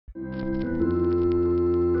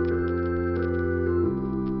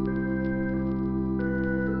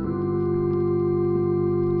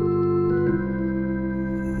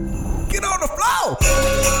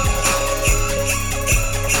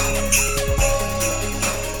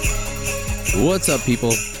What's up, people?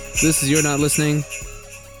 This is You're Not Listening,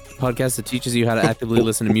 the podcast that teaches you how to actively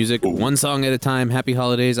listen to music one song at a time. Happy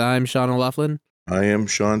holidays. I'm Sean O'Laughlin. I am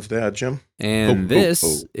Sean's dad, Jim. And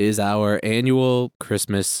this is our annual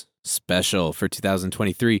Christmas special for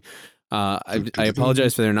 2023. I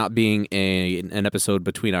apologize for there not being an episode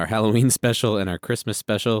between our Halloween special and our Christmas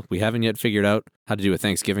special. We haven't yet figured out how to do a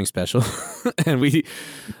Thanksgiving special. And we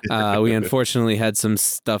unfortunately had some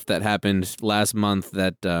stuff that happened last month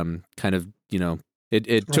that kind of,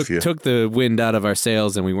 it took the wind out of our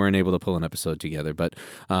sails and we weren't able to pull an episode together. But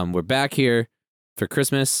we're back here for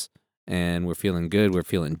Christmas and we're feeling good. We're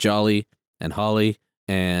feeling jolly and holly.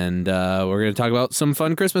 And we're going to talk about some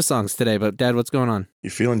fun Christmas songs today. But, Dad, what's going on? You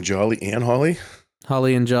feeling jolly and holly?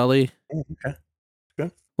 Holly and jolly. Oh, okay.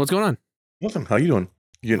 Good. What's going on? Nothing. How you doing?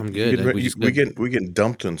 I'm good. We're getting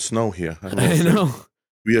dumped in snow here. I know.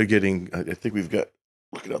 We are getting, I think we've got,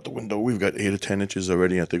 looking out the window, we've got 8 or 10 inches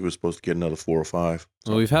already. I think we're supposed to get another 4 or 5.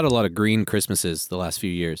 So. Well, we've had a lot of green Christmases the last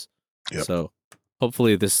few years. Yep. So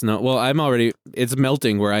hopefully this snow, it's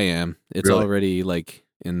melting where I am. It's really? already like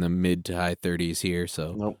in the mid to high 30s here.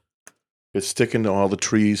 So nope. It's sticking to all the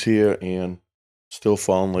trees here and still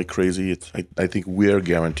falling like crazy. I think we're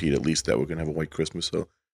guaranteed at least that we're going to have a white Christmas. So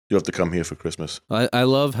you have to come here for Christmas. I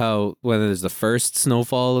love how when it is the first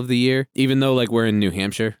snowfall of the year, even though like we're in New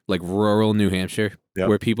Hampshire, like rural New Hampshire, yep.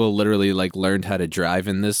 where people literally like learned how to drive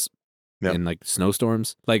in this yep. in like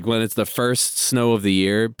snowstorms. Like when it's the first snow of the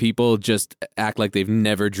year, people just act like they've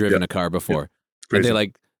never driven yep. a car before. Yep.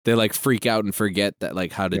 And they freak out and forget that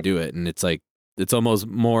like how to yep. do it. And it's like, it's almost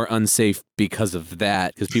more unsafe because of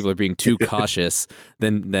that, because people are being too cautious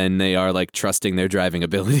than they are like trusting their driving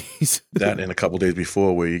abilities. That and a couple days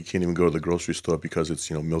before where you can't even go to the grocery store because it's,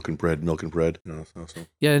 milk and bread. So.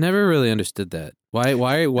 Yeah, I never really understood that. Why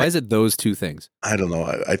is it those two things? I don't know.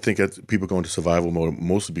 I think that's people go into survival mode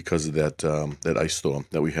mostly because of that ice storm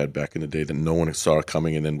that we had back in the day that no one saw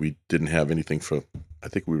coming, and then we didn't have anything for, I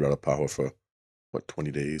think we were out of power for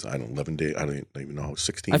 20 days? 11 days? I don't even know.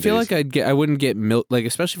 16 days. I feel like I wouldn't get milk, like,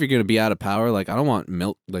 especially if you're going to be out of power. Like, I don't want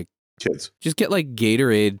milk, like, kids. Just get, like,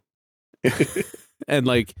 Gatorade and,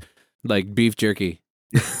 like beef jerky.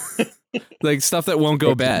 Like, stuff that won't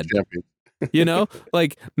go bad.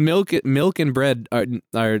 Like, milk and bread are,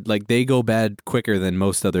 like, they go bad quicker than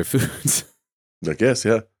most other foods. I guess,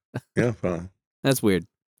 yeah. Yeah, fine. That's weird.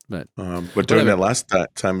 But during that last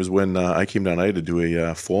time is when I came down. I had to do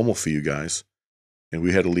a formal for you guys. And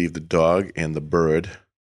we had to leave the dog and the bird,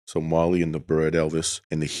 so Molly and the bird, Elvis,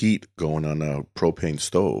 and the heat going on a propane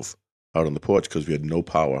stove out on the porch because we had no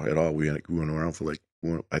power at all. We went around for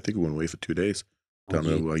I think we went away for 2 days down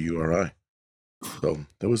to URI. So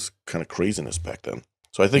that was kind of craziness back then.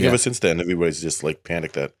 So I think ever since then, everybody's just like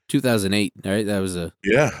panicked that. 2008, right? That was a...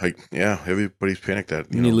 Yeah, everybody's panicked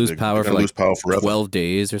that. You lose power for like power forever. 12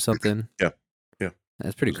 days or something. Yeah.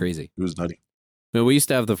 That's pretty crazy. It was nutty. Well, we used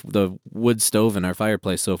to have the wood stove in our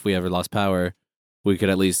fireplace, so if we ever lost power, we could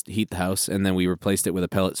at least heat the house, and then we replaced it with a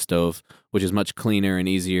pellet stove, which is much cleaner and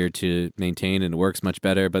easier to maintain, and it works much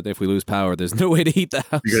better. But if we lose power, there's no way to heat the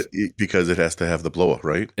house. Because it has to have the blower,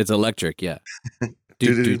 right? It's electric, yeah.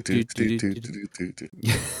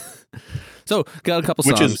 So, got a couple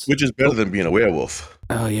songs. Which is better than being a werewolf.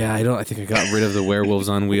 Oh, yeah, I think I got rid of the werewolves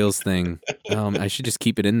on wheels thing. I should just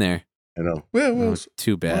keep it in there. I know. Werewolves.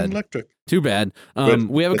 Too bad. Electric. Too bad.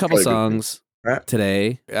 We have a couple songs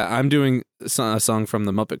today. I'm doing a song from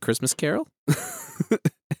the Muppet Christmas Carol.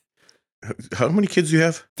 How many kids do you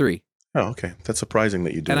have? 3. Oh, okay. That's surprising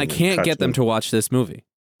that you do. And I can't get them to watch this movie.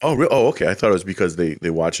 Oh, really? Oh, okay. I thought it was because they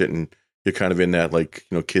watch it and you're kind of in that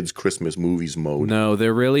kids' Christmas movies mode. No,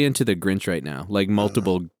 they're really into the Grinch right now. Like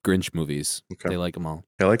multiple Grinch movies. Okay. They like them all.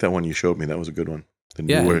 I like that one you showed me. That was a good one.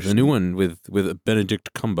 The new one with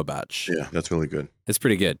Benedict Cumberbatch. Yeah, that's really good. It's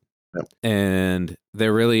pretty good. Yep. And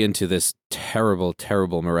they're really into this terrible,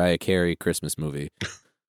 terrible Mariah Carey Christmas movie.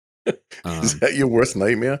 Is that your worst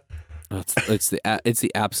nightmare? It's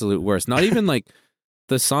the absolute worst. Not even like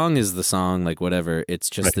the song is the song, like whatever. It's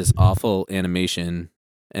just this awful animation,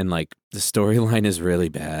 and like the storyline is really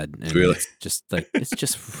bad. And really, it's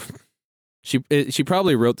just she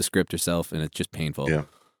probably wrote the script herself, and it's just painful. Yeah.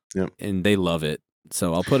 Yep. And they love it.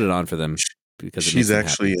 So I'll put it on for them because she's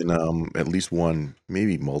actually in at least one,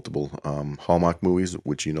 maybe multiple Hallmark movies,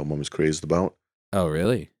 which Mom is crazy about. Oh,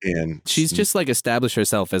 really? And she's just like established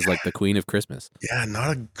herself as like the queen of Christmas. Yeah,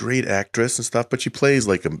 not a great actress and stuff, but she plays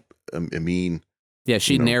like a mean. Yeah,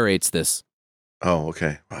 she narrates this. Oh,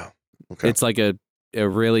 okay. Wow. Okay. It's like a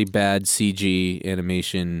really bad CG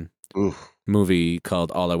animation. Oof. movie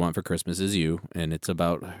called All I Want for Christmas Is You, and it's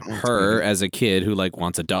about her as a kid who like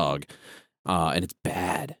wants a dog. And it's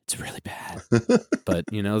bad. It's really bad. But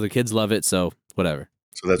the kids love it, so whatever.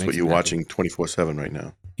 So that's Makes what you're them happy. watching 24/7 right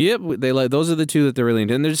now. Yep, they like those are the two that they're really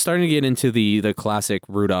into, and they're just starting to get into the classic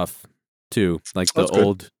Rudolph too, like the That's good.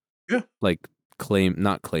 old, Yeah. like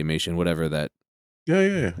not claymation, whatever that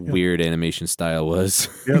Yeah. weird animation style was.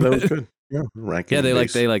 Yeah, that was good. Yeah, Rankin. Yeah, and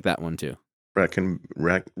they like that one too.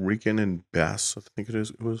 Riken and Bass, I think it is.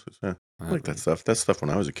 It was. Yeah. I like that stuff. That stuff when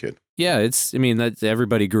I was a kid. Yeah, that's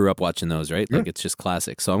everybody grew up watching those, right? Yeah. Like it's just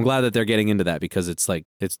classic. So I'm glad that they're getting into that because it's like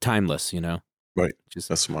it's timeless, Right.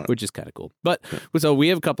 That's smart. Which is kind of cool. But so we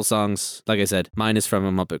have a couple songs. Like I said, mine is from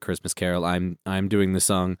A Muppet Christmas Carol. I'm doing the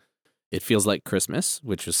song "It Feels Like Christmas,"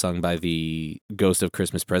 which was sung by the Ghost of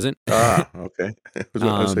Christmas Present. Okay. I was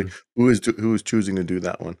going to say, who is choosing to do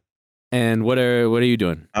that one? And what are you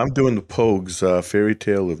doing? I'm doing the Pogues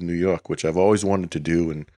Fairytale of New York, which I've always wanted to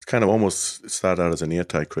do, and it's kind of almost started out as an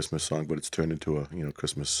anti-Christmas song, but it's turned into a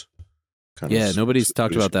Christmas kind of. Yeah, nobody's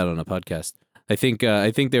talked about that on a podcast. I think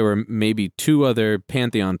there were maybe 2 other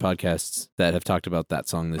Pantheon podcasts that have talked about that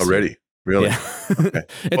song this already. year. Really? Yeah. Okay.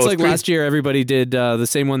 It's like last year everybody did the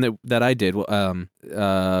same one that I did,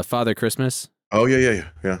 Father Christmas. Oh yeah.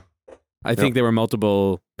 I think there were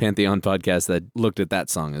multiple Pantheon podcasts that looked at that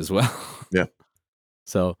song as well. Yeah.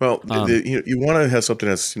 So well, you want to have something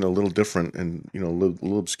that's a little different and a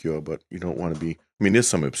little obscure, but you don't want to be. I mean, there's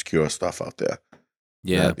some obscure stuff out there.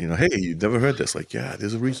 Yeah. That, hey, you've never heard this? Like, yeah,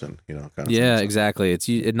 there's a reason. Kind of yeah, thing. exactly. It's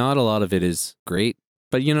not a lot of it is great,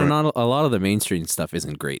 but Right. not a lot of the mainstream stuff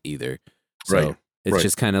isn't great either. So Right. it's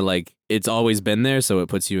just kind of like it's always been there, so it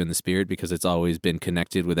puts you in the spirit because it's always been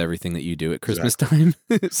connected with everything that you do at Christmas time.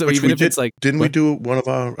 So Which even if it's like, didn't we do one of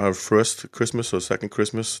our first Christmas or second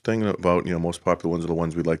Christmas thing about most popular ones are the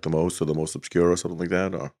ones we like the most or the most obscure or something like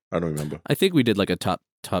that? Or I don't remember. I think we did like a top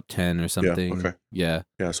 10 or something. Okay. Yeah.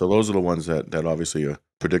 Yeah. So those are the ones that obviously are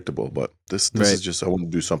predictable, but this Right. is just I want to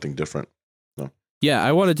do something different. Yeah,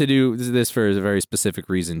 I wanted to do this for a very specific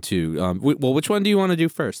reason too. Well, which one do you want to do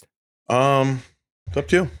first? It's up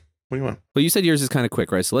to you. What do you want? Well, you said yours is kind of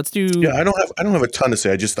quick, right? So let's do. Yeah, I don't have a ton to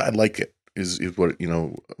say. I like it. Is what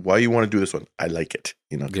why you want to do this one? I like it.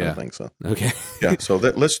 Kind of thing. So Okay. yeah. So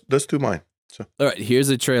let's do mine. So All right. Here's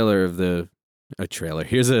a trailer of a trailer.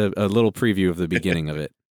 Here's a little preview of the beginning of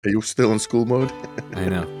it. are you still in school mode? I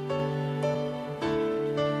know.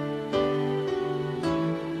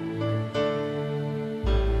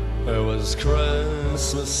 It was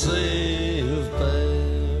Christmas Eve,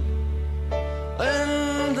 babe,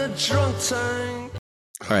 in the drunk tank.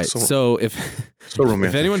 All right. So if romantic.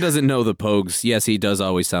 if anyone doesn't know the Pogues, yes, he does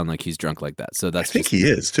always sound like he's drunk like that. So I that's think he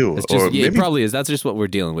is too, or yeah, maybe he probably is. That's just what we're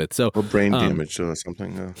dealing with. So or brain damage or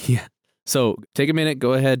something. Yeah. So take a minute,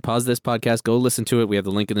 go ahead, pause this podcast, go listen to it. We have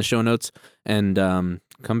the link in the show notes, and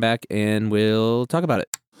come back and we'll talk about it.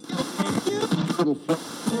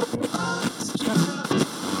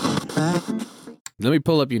 Let me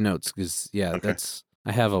pull up your notes because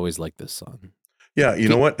I have always liked this song. Yeah, you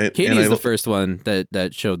know what? Katie is the first one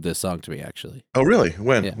that showed this song to me, actually. Oh, really?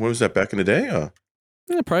 When? Yeah. When was that? Back in the day? Or?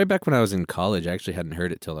 Yeah, probably back when I was in college. I actually hadn't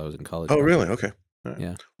heard it till I was in college. Oh, really? Okay. All right.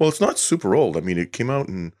 Yeah. Well, it's not super old. I mean, it came out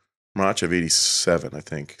in March of '87, I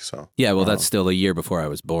think. So. Yeah, well, that's still a year before I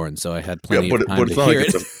was born, so I had plenty of time to hear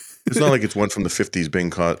it. It's not like it's one from the '50s, Bing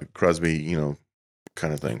Crosby,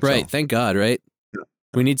 kind of thing. Right. So. Thank God. Right. Yeah.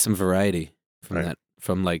 We need some variety from Right. that,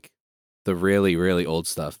 from like the really, really old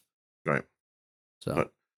stuff. Right. So.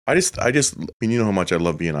 But I mean, you know how much I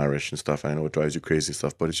love being Irish and stuff. I know it drives you crazy and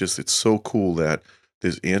stuff, but it's so cool that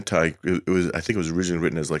there's I think it was originally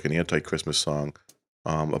written as like an anti-Christmas song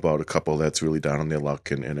about a couple that's really down on their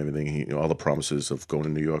luck and everything. All the promises of going to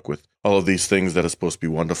New York with all of these things that are supposed to be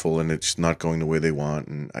wonderful and it's not going the way they want.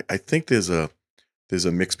 And I think there's a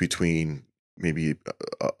mix between maybe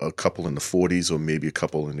a couple in the 40s or maybe a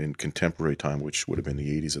couple in contemporary time, which would have been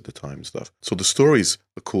the 80s at the time and stuff. So the story's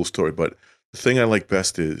a cool story, but the thing I like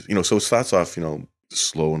best is, so it starts off,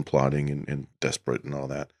 slow and plodding and desperate and all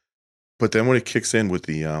that. But then when it kicks in with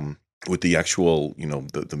the actual,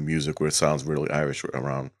 the music where it sounds really Irish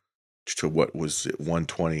around to what was at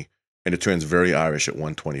 120, and it turns very Irish at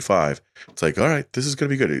 125. It's like, all right, this is going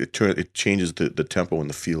to be good. It changes the tempo and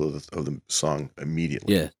the feel of the song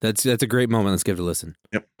immediately. Yeah, that's a great moment. Let's give it a listen.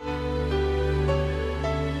 Yep.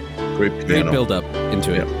 Great build up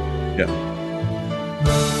into it. Yeah.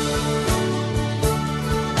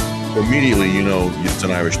 Immediately, it's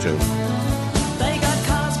an Irish tune.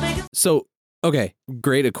 So, okay,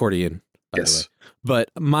 great accordion, by the way. But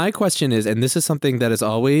my question is, and this is something that has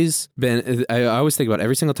always been, I always think about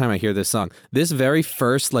every single time I hear this song, this very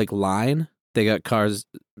first line They got cars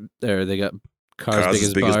there. They got cars big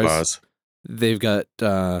as big bars. as bars. They've got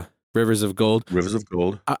rivers of gold. Rivers of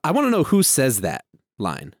gold. I want to know who says that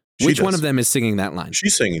line. She Which does. one of them is singing that line?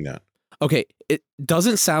 She's singing that. Okay, it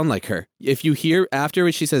doesn't sound like her. If you hear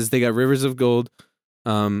after she says they got rivers of gold,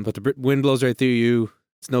 but the wind blows right through you.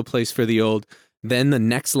 It's no place for the old. Then the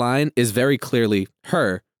next line is very clearly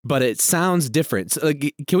her, but it sounds different. So,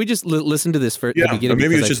 can we just listen to this for the beginning?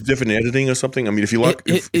 Maybe it's just different editing or something. I mean, if you look,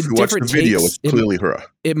 if you watch the video, it's clearly her.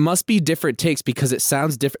 It must be different takes because it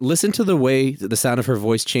sounds different. Listen to the way the sound of her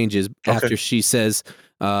voice changes after she says,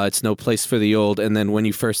 "It's no place for the old," and then when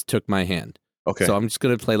you first took my hand. Okay. So I'm just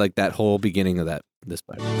gonna play like that whole beginning of this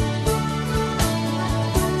part.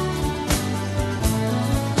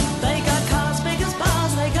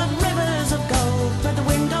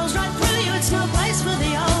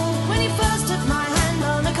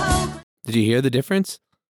 Did you hear the difference?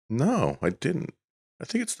 No, I didn't. I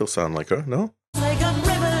think it still sounded like her. No. They got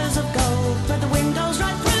rivers of gold, but the windows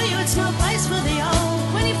right through you. It's no place for the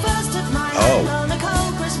old. When you first took my hand on a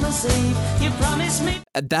cold Christmas Eve, you promised me.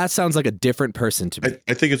 That sounds like a different person to me.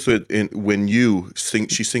 I think it's when you sing,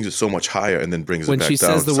 she sings it so much higher and then brings it back down. When she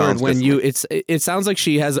says the word "when you," it sounds like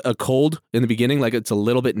she has a cold in the beginning, like it's a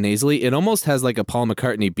little bit nasally. It almost has like a Paul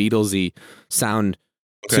McCartney Beatlesy sound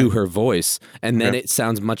to her voice, and then it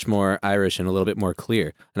sounds much more Irish and a little bit more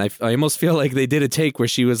clear. And I almost feel like they did a take where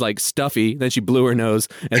she was like stuffy, then she blew her nose,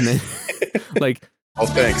 and then like, oh,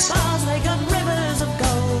 thanks. They got rivers of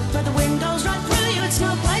gold, but the windows right through you. It's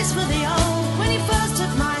no place for the old. When you first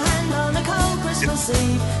took my hand on a cold Christmas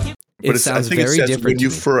Eve. It sounds very different. When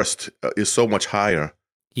you first is so much higher.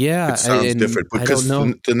 Yeah, it sounds different because I don't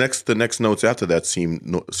know. the next notes after that seem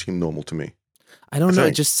normal to me. I don't know.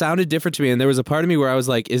 It just sounded different to me. And there was a part of me where I was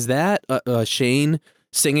like, is that Shane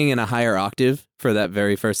singing in a higher octave for that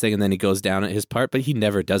very first thing? And then he goes down at his part, but he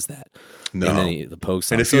never does that. No. And then the Pogues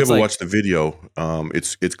song. And if you ever watch the video,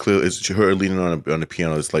 it's clear. It's her leaning on the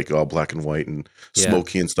piano. It's like all black and white and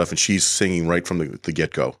smoky and stuff. And she's singing right from the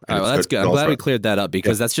get-go. All right, well, that's good. I'm glad we cleared that up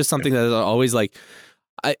because that's just something that is always like,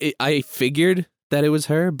 I figured that it was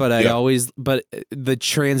her, but but the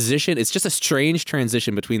transition, it's just a strange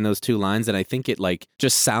transition between those two lines, and I think it like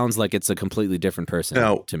just sounds like it's a completely different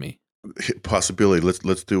person to me. Possibility.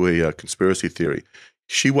 Let's do a conspiracy theory.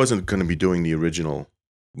 She wasn't going to be doing the original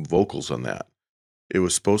vocals on that. It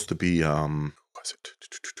was supposed to be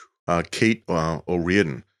Kate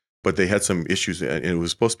O'Riordan, but they had some issues, and it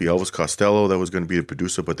was supposed to be Elvis Costello that was going to be the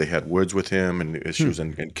producer, but they had words with him and issues,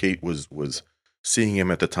 and Kate was seeing him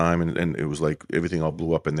at the time, and it was like everything all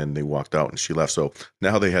blew up, and then they walked out and she left. So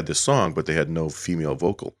now they had this song, but they had no female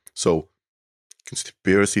vocal. So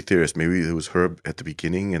conspiracy theorists, maybe it was her at the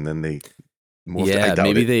beginning, and then they morphed. Yeah,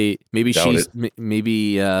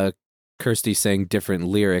 maybe it. Kirsty sang different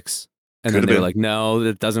lyrics, and then they were like, "No,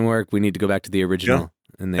 that doesn't work. We need to go back to the original."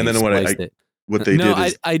 Yeah. And then what they did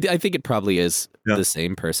is, I think it probably is the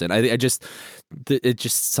same person. I just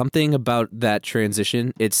something about that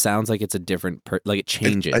transition. It sounds like it's a different like it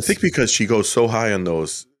changes. I think because she goes so high on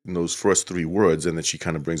those first three words, and then she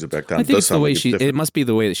kind of brings it back down. I think it's the way it must be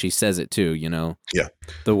the way that she says it too. You know,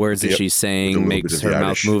 the words that she's saying makes her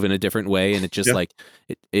mouth move in a different way, and it just like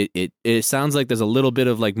it sounds like there's a little bit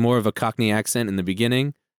of like more of a Cockney accent in the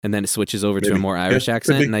beginning. And then it switches over to a more Irish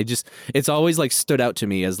accent. And it's always like stood out to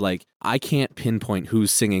me as like, I can't pinpoint who's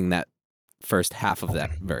singing that first half of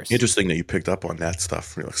that verse. Interesting that you picked up on that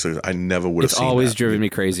stuff. So I never would have seen that. It's always driven me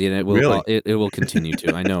crazy, and it will it will continue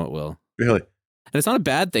to. I know it will. Really? And it's not a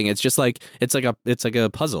bad thing. It's just like, it's like a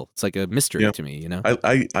puzzle. It's like a mystery to me, you know?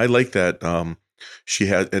 I like that she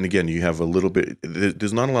had, and again, you have a little bit,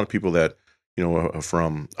 there's not a lot of people that, you know, are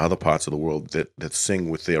from other parts of the world that sing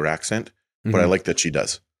with their accent, but I like that she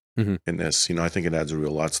does. In this, you know, I think it adds a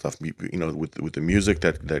real lot of stuff. You know, with the music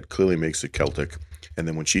that clearly makes it Celtic, and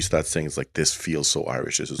then when she starts singing, it's like this feels so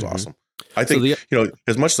Irish. This is awesome. I think you know,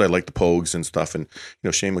 as much as I like the Pogues and stuff, and you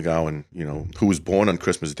know, Shane MacGowan, you know, who was born on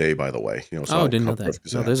Christmas Day, by the way. You know, so didn't know that.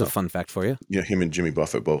 No, there's a fun fact for you. Yeah, him and Jimmy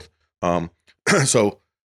Buffett both. So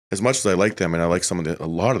as much as I like them, and I like a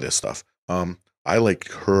lot of this stuff, I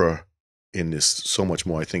like her in this so much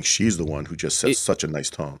more. I think she's the one who just sets such a nice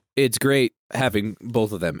tone. It's great having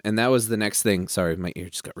both of them. And that was the next thing. Sorry, my ear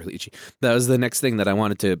just got really itchy. That was the next thing that I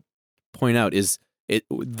wanted to point out is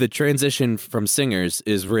the transition from singers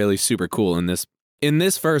is really super cool in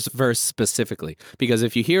this first verse specifically. Because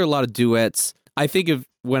if you hear a lot of duets, I think of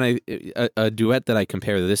a duet that I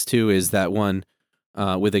compare this to is that one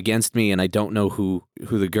with Against Me, and I don't know who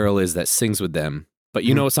the girl is that sings with them. But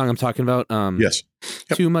you know what song I'm talking about? Yes.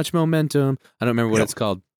 Yep. Too Much Momentum. I don't remember what it's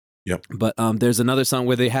called. Yep. But there's another song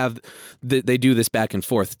where they do this back and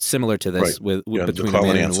forth, similar to this with the between call a man and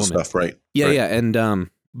and a answer woman. stuff, right? Yeah, right. yeah, and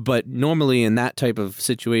but normally in that type of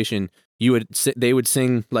situation, they would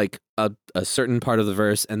sing like a certain part of the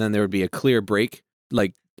verse, and then there would be a clear break,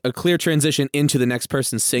 like a clear transition into the next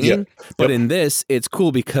person singing. But in this, it's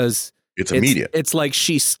cool because it's immediate. It's like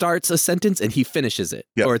she starts a sentence and he finishes it,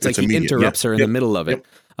 Yep, or it's like he immediate. interrupts her in the middle of it.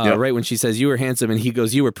 Yep. Right when she says "You were handsome" and he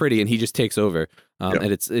goes "You were pretty" and he just takes over,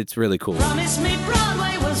 and it's really cool. Promise me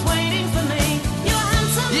Broadway was waiting for me. You were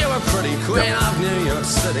handsome. You were pretty queen of New York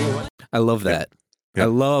City. I love that. Yeah. I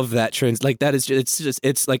love that like that is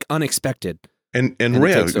it's like unexpected and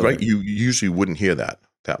rare, right? You usually wouldn't hear that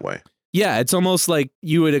way. Yeah, it's almost like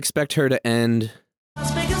you would expect her to end.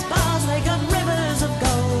 As big as bars, they got rivers of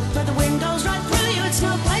gold. But the windows right through you, it's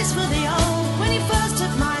no place for the old. When you first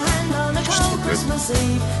took my hand on a cold Christmas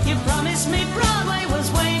Eve, you promised me Broadway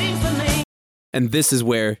was waiting for me. And this is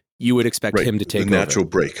where you would expect him to take the natural over.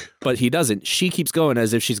 break. But he doesn't. She keeps going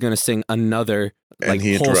as if she's going to sing another like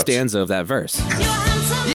whole stanza of that verse. You were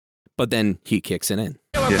handsome. But then he kicks it in.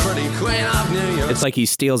 You were pretty queen of New York. It's like he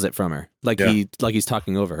steals it from her, like he's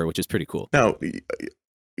talking over her, which is pretty cool. Now,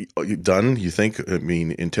 you done? You think? I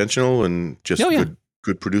mean, intentional and just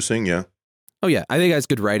good producing. Yeah. Oh yeah, I think that's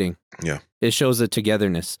good writing. Yeah. It shows a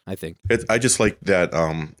togetherness, I think. I just like that.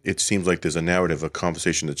 It seems like there's a narrative, a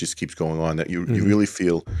conversation that just keeps going on that you really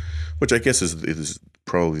feel, which I guess is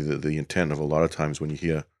probably the intent of a lot of times when you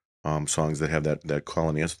hear songs that have that call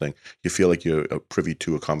and answer thing. You feel like you're privy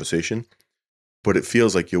to a conversation, but it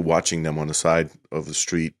feels like you're watching them on the side of the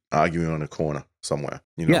street arguing on a corner somewhere.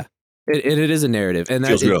 You know? Yeah, it is a narrative, and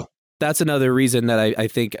feels real. That's another reason that I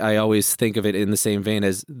think I always think of it in the same vein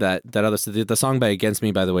as that other. The song by Against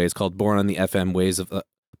Me, by the way, is called "Born on the FM Waves of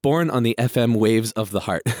the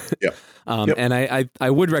Heart." Yeah. And I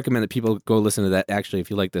would recommend that people go listen to that. Actually, if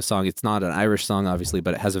you like this song, it's not an Irish song, obviously,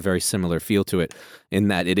 but it has a very similar feel to it in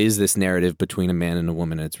that it is this narrative between a man and a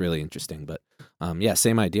woman, and it's really interesting. But yeah,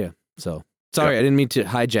 same idea. So sorry, I didn't mean to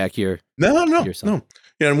hijack your song.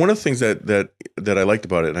 Yeah, and one of the things that I liked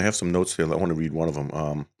about it, and I have some notes here. I want to read one of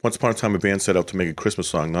them. Once upon a time, a band set out to make a Christmas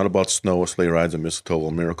song, not about snow or sleigh rides and mistletoe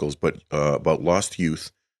or miracles, but about lost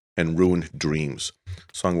youth and ruined dreams.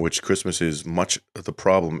 A song in which Christmas is much the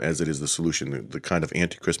problem as it is the solution. The kind of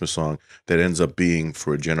anti-Christmas song that ends up being,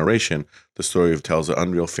 for a generation, the story of tells an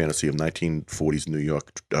unreal fantasy of 1940s New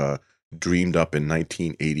York, dreamed up in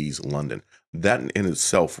 1980s London. That in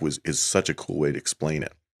itself is such a cool way to explain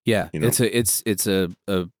it. Yeah, you know? it's a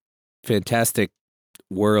fantastic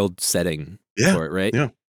world setting for it, right? Yeah,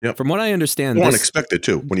 yeah. From what I understand, so unexpected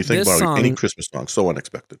too. When you think about song, any Christmas song, so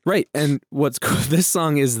unexpected. Right, and what's cool, this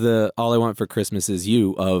song is the "All I Want for Christmas Is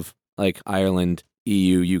You" of like Ireland,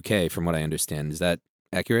 EU, UK. From what I understand, is that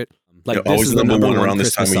accurate? Like always is the number one around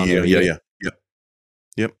this time of year. Yeah.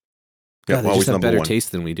 God, they always just have better one.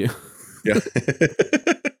 Taste than we do. Yeah,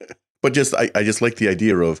 but I just like the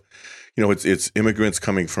idea of. You know, it's immigrants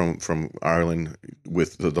coming from Ireland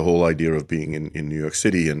with the whole idea of being in New York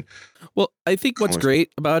City. And well, I think what's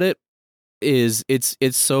great about it is it's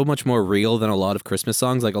so much more real than a lot of Christmas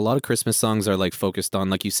songs. Like a lot of Christmas songs are like focused on,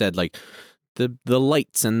 like you said, like the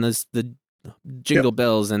lights and the jingle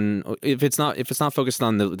bells, and if it's not focused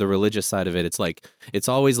on the religious side of it, it's like it's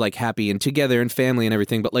always like happy and together and family and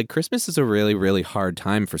everything. But like Christmas is a really, really hard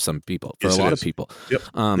time for some people, for a lot of people.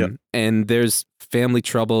 And there's family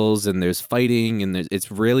troubles and there's fighting and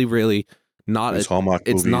it's really, really not it's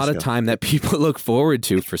movies, not a time that people look forward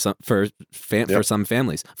to for some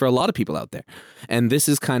families, for a lot of people out there. And this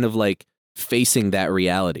is kind of like facing that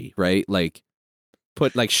reality, right? Like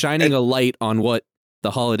shining a light on what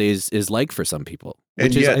the holidays is like for some people,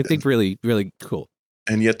 which is, I think, really, really cool.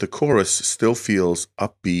 And yet the chorus still feels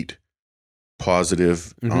upbeat,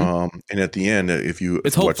 positive. And at the end, if you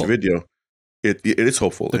watch the video, it is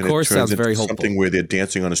hopeful. The chorus sounds very hopeful. Something where they're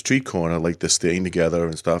dancing on a street corner, like they're staying together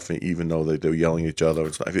and stuff, and even though they're yelling at each other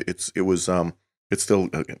and stuff. It's still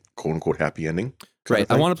a quote unquote happy ending. Right.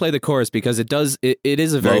 I want to play the chorus because it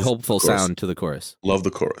is a very hopeful sound to the chorus. Love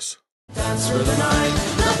the chorus. Dance through the night,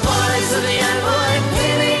 the boys of the NY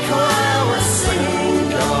Penny Choir were singing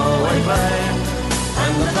 "Go Away, Babe,"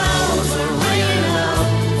 and the bells were ringing out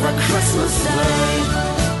for Christmas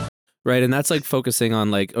Day. Right, and that's like focusing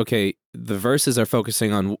on like, okay, the verses are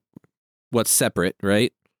focusing on what's separate,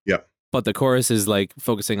 right? Yeah. But the chorus is like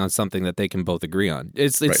focusing on something that they can both agree on.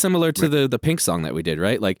 It's similar to the Pink song that we did,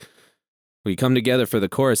 right? Like we come together for the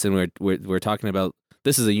chorus and we're talking about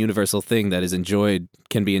this is a universal thing that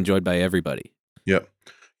can be enjoyed by everybody. Yeah.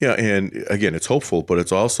 Yeah. And again, it's hopeful, but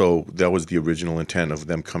it's also, that was the original intent of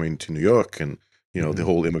them coming to New York and You know, the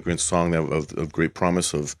whole immigrant song of great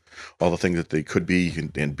promise of all the things that they could be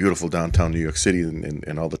in beautiful downtown New York City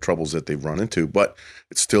and all the troubles that they've run into, but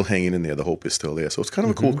it's still hanging in there. The hope is still there. So it's kind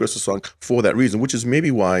of a cool Christmas song for that reason, which is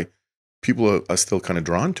maybe why people are still kind of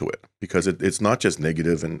drawn to it, because it's not just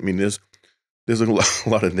negative. And I mean, there's a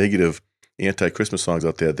lot of negative anti-Christmas songs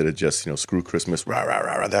out there that are just, you know, screw Christmas, rah, rah,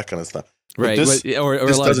 rah, rah, that kind of stuff. Right. Or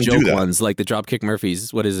a lot of joke ones like the Dropkick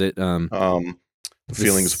Murphys. What is it? The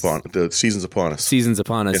Seasons Upon Us. Seasons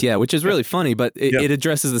Upon Us, yeah, which is really funny, but it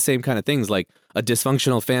addresses the same kind of things, like a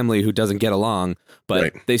dysfunctional family who doesn't get along,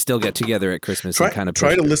 but they still get together at Christmas and kind of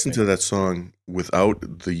try to listen to that song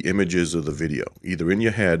without the images of the video, either in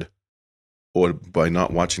your head or by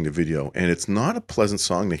not watching the video, and it's not a pleasant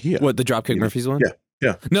song to hear. What, the Dropkick Murphys one?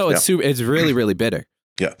 Yeah. No, it's really, really bitter.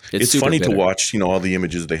 Yeah, it's funny to watch, you know, all the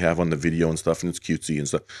images they have on the video and stuff, and it's cutesy and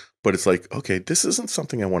stuff. But it's like, okay, this isn't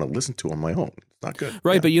something I want to listen to on my own. It's not good.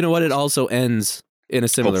 Right, but you know what? It also ends in a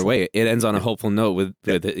similar way. It ends on a hopeful note with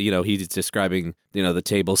you know, he's describing, you know, the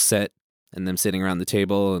table set and them sitting around the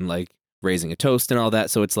table and like raising a toast and all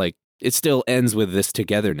that. So it's like, it still ends with this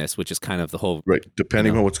togetherness, which is kind of the whole... Right,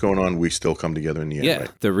 depending on what's going on, we still come together in the end. Yeah,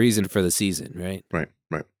 the reason for the season, right? Right.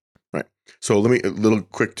 So a little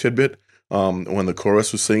quick tidbit. When the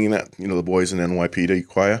chorus was singing that, you know, the boys in NYPD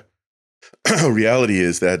choir, reality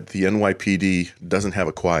is that the NYPD doesn't have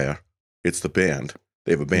a choir. It's the band.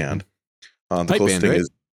 They have a band. The closest thing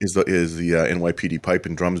is the NYPD pipe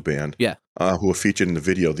and drums band. Yeah. Who are featured in the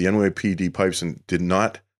video. The NYPD pipes did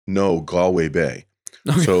not know Galway Bay.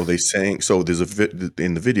 So they sang. So there's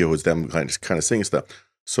in the video is them kind of singing stuff.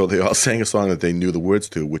 So they all sang a song that they knew the words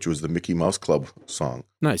to, which was the Mickey Mouse Club song.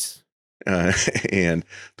 Nice. And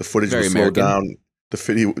the footage was slowed down. The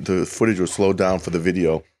footage was slowed down for the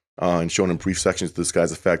video and shown in brief sections to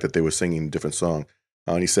disguise the fact that they were singing a different song.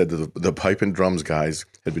 And he said that the pipe and drums guys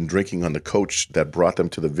had been drinking on the coach that brought them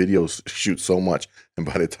to the video shoot so much, and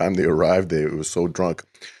by the time they arrived, they were so drunk,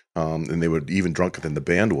 and they were even drunker than the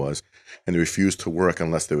band was, and they refused to work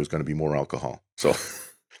unless there was going to be more alcohol. So.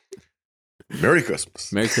 Merry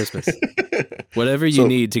Christmas. Merry Christmas. Whatever you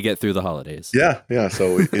need to get through the holidays. Yeah.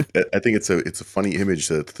 So I think it's a funny image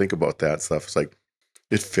to think about that stuff. It's like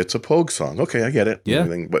it fits a Pogue song. Okay, I get it. Yeah.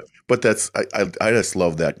 But that's I just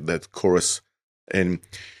love that chorus, and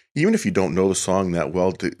even if you don't know the song that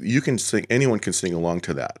well, you can sing. Anyone can sing along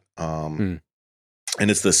to that. And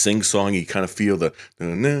it's the sing song. You kind of feel the you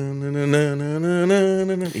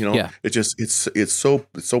know. Yeah. It just it's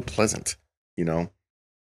so pleasant. You know.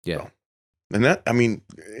 Yeah. So. And that, I mean,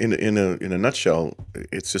 in a nutshell,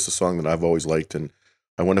 it's just a song that I've always liked, and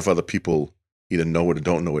I wonder if other people either know it or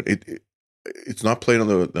don't know it. It's not played on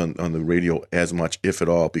the radio as much, if at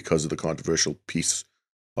all, because of the controversial piece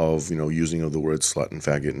of, you know, using of the word slut and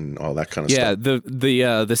faggot and all that kind of stuff.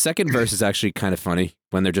 Yeah, the second verse is actually kind of funny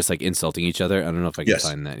when they're just like insulting each other. I don't know if I can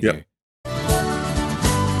find that here.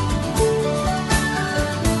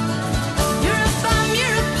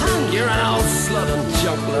 You're an old slut and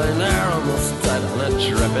junk lying there almost dead on a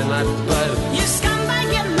dripping that bed. You scumbag,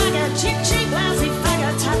 you maggot, cheap, lousy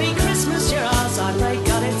faggot. Happy Christmas, your ass, I pray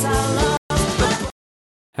God it's our last.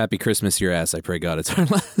 Happy Christmas, your ass, I pray God it's our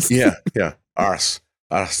last. Yeah, arse.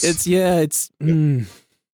 But again,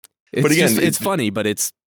 it's funny, but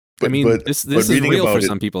it's, this is real for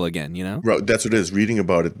some people again, you know? Right, that's what it is. Reading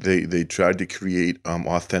about it, they tried to create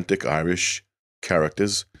authentic Irish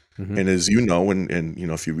characters. Mm-hmm. And as you know, and you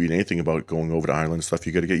know, if you read anything about going over to Ireland and stuff,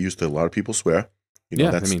 you got to get used to a lot of people swear. You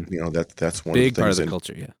know, that's one big of the part of the and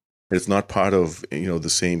culture. Yeah, it's not part of, you know, the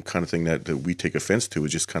same kind of thing that we take offense to.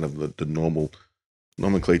 It's just kind of the normal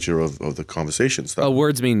nomenclature of the conversation stuff.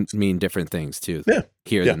 Words mean different things too.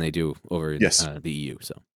 Here than they do over the EU.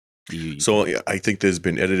 So I think there's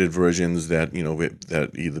been edited versions that, you know,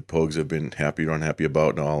 that either Pogues have been happy or unhappy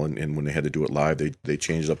about and all, and when they had to do it live, they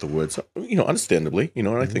changed up the words, you know, understandably, you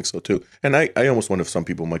know, and I think so too. And I almost wonder if some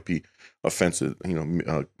people might be offensive, you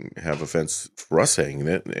know, have offense for us saying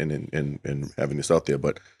that and having this out there,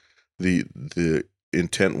 but the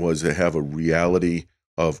intent was to have a reality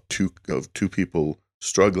of two people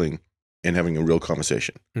struggling and having a real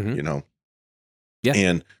conversation, you know,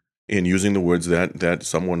 and using the words that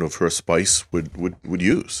someone of her spice would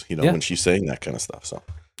use, you know, when she's saying that kind of stuff. So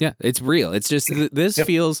yeah, it's real. It's just this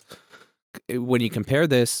feels, when you compare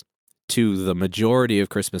this to the majority of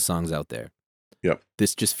Christmas songs out there,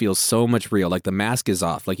 this just feels so much real. Like the mask is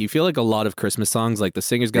off. Like you feel like a lot of Christmas songs, like the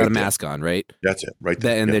singer's got a mask on, right? That's it, right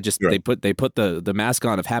there. And they put the mask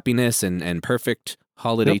on of happiness and perfect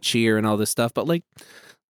holiday cheer and all this stuff. But like,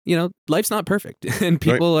 you know, life's not perfect, and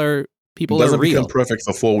people are People It doesn't are real. become perfect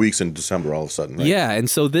for 4 weeks in December all of a sudden, right? Yeah, and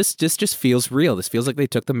so this just feels real. This feels like they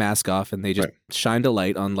took the mask off and they just shined a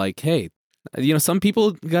light on like, hey, some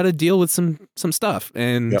people got to deal with some stuff,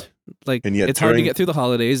 and like And yet it's hard to get through the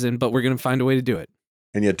holidays, but we're gonna find a way to do it.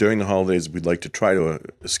 And yet during the holidays, we'd like to try to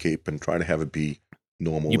escape and try to have it be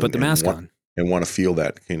normal. You put the mask on. And want to feel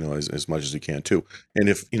that, as much as you can too. And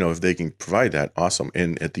if they can provide that, awesome.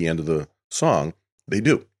 And at the end of the song, they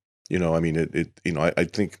do. I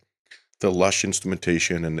think the lush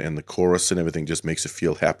instrumentation and the chorus and everything just makes it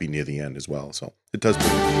feel happy near the end as well. So it does.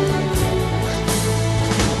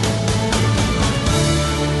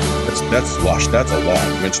 That's lush. That's a lot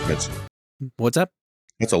of instruments. What's up?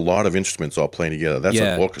 That's a lot of instruments all playing together. That's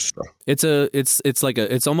an orchestra. It's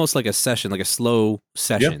almost like a session, like a slow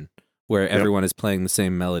session where everyone is playing the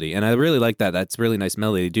same melody. And I really like that. That's really nice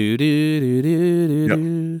melody. Do do do do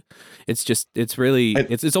do.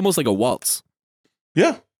 It's almost like a waltz.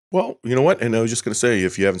 Yeah. Well, you know what? And I was just going to say,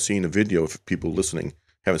 if you haven't seen a video, if people listening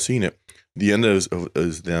haven't seen it, the end is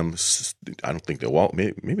them. I don't think they're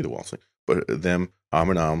maybe they're waltzing, but them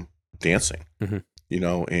arm in arm dancing. Mm-hmm.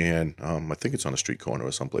 And I think it's on a street corner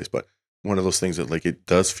or someplace. But one of those things that like it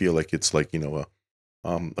does feel like it's like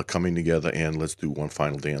a coming together and let's do one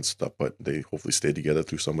final dance stuff. But they hopefully stayed together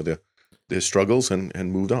through some of their struggles and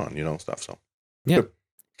moved on, stuff. So yeah. Good.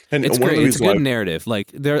 And it's great. It's a good narrative.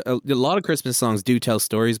 Like there are a lot of Christmas songs do tell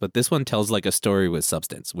stories, but this one tells like a story with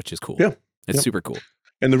substance, which is cool. Yeah. It's super cool.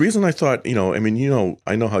 And the reason I thought, I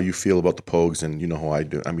know how you feel about the Pogues and you know how I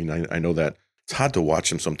do. I mean, I know that it's hard to watch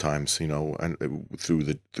them sometimes, and through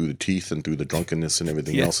the teeth and through the drunkenness and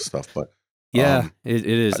everything else and stuff. But it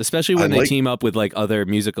is, especially when they team up with like other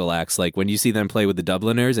musical acts. Like when you see them play with the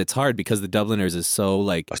Dubliners, it's hard because the Dubliners is so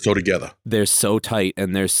together. They're so tight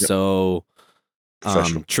and they're so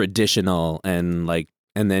traditional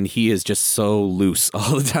and then he is just so loose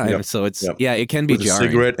all the time. So it's it can be with jarring.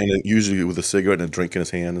 A cigarette and usually with a cigarette and a drink in his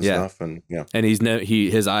hand and stuff, and and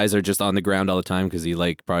his eyes are just on the ground all the time because he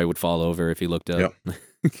probably would fall over if he looked up.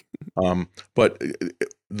 But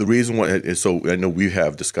the reason why is, so I know we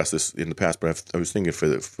have discussed this in the past, but I was thinking for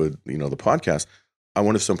the podcast, I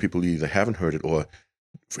wonder if some people either haven't heard it or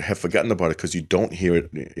have forgotten about it because you don't hear it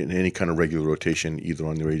in any kind of regular rotation either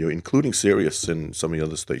on the radio, including Sirius and some of the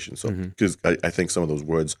other stations. So because I think some of those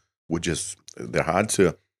words they're hard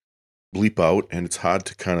to bleep out and it's hard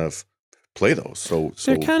to kind of play those. So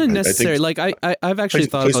they're kind of necessary. I've actually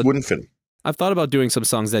thought about wouldn't fit. I've thought about doing some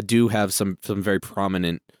songs that do have some very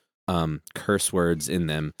prominent curse words in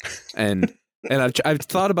them, and I've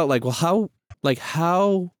thought about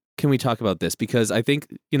how can we talk about this? Because I think,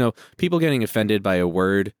 people getting offended by a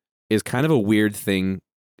word is kind of a weird thing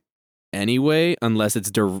anyway, unless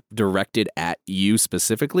it's directed at you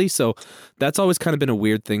specifically. So that's always kind of been a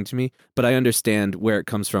weird thing to me, but I understand where it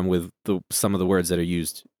comes from with some of the words that are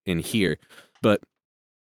used in here. But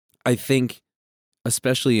I think,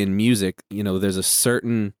 especially in music, there's a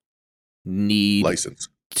certain need license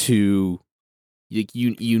to,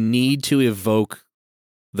 you need to evoke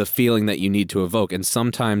the feeling that you need to evoke. And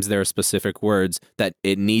sometimes there are specific words that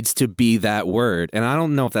it needs to be that word. And I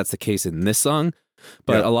don't know if that's the case in this song,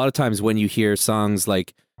 but a lot of times when you hear songs,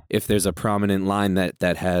 like if there's a prominent line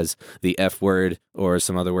that has the F word or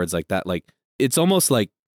some other words like that, like it's almost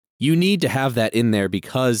like you need to have that in there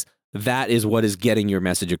because that is what is getting your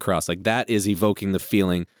message across. Like that is evoking the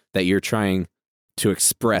feeling that you're trying to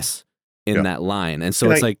express in that line. And so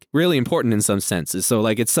it's like really important in some senses. So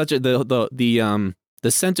like it's such the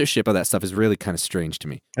censorship of that stuff is really kind of strange to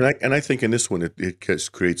me. And I think in this one, it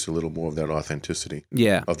creates a little more of that authenticity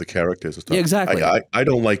of the characters and stuff. Yeah, exactly. I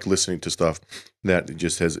don't like listening to stuff that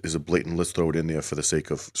just is a blatant, let's throw it in there for the sake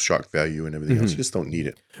of shock value and everything else. You just don't need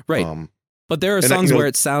it. Right. But there are songs where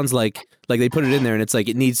it sounds like they put it in there and it's like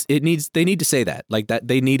they need to say that. Like that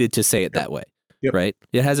they needed to say it that way. Yep. Right?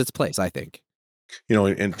 It has its place, I think.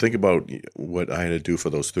 And think about what I had to do for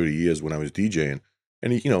those 30 years when I was DJing.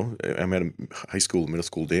 And, I'm at a high school, middle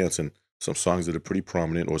school dance and some songs that are pretty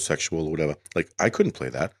prominent or sexual or whatever. Like, I couldn't play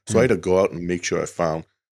that. So I had to go out and make sure I found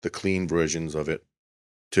the clean versions of it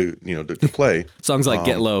to play. Songs like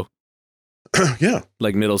Get Low. Yeah.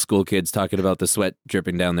 Like middle school kids talking about the sweat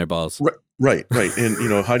dripping down their balls. Right.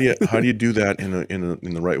 And, how do you do that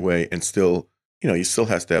in the right way and still, you still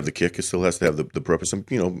has to have the kick. It still has to have the purpose. And,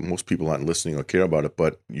 most people aren't listening or care about it,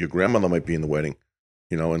 but your grandmother might be in the wedding.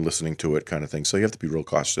 And listening to it kind of thing. So you have to be real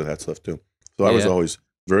cautious of that stuff too. So I was always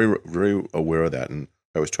very, very aware of that. And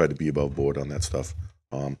I always tried to be above board on that stuff.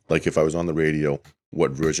 Like if I was on the radio,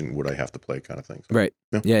 what version would I have to play kind of thing. So, right.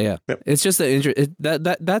 Yeah. It's just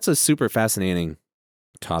that's a super fascinating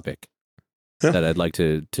topic. that I'd like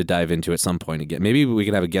to dive into at some point again. Maybe we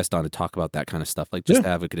could have a guest on to talk about that kind of stuff, like just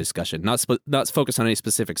have a discussion, not focus on any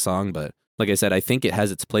specific song, but like I said, I think it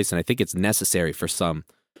has its place and I think it's necessary for some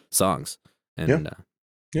songs. And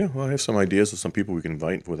well, I have some ideas of some people we can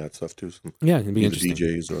invite for that stuff too. It'd be interesting.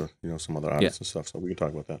 DJs or some other artists and stuff, so we can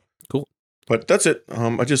talk about that. Cool. But that's it.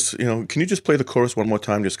 I just, can you just play the chorus one more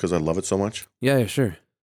time just because I love it so much? Yeah, sure.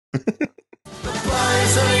 The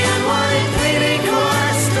boys of the NYPD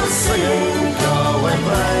chorus still singing Go and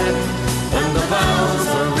Play, and the bells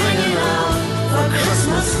are ringing out for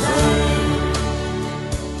Christmas Day.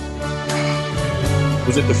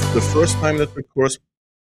 Was it the first time that the chorus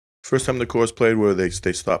played where they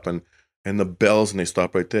stop and the bells and they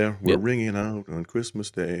stop right there? We're ringing out on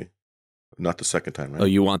Christmas Day. Not the second time, right? Oh,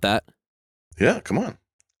 you want that? Yeah, come on.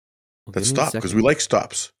 Well, Let's stop because we like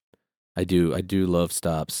stops. I do love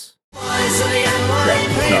stops. No, it's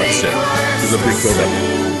it. There's a big build up.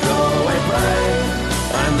 Go and Play,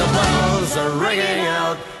 and the bells are ringing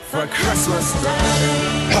out for Christmas Day.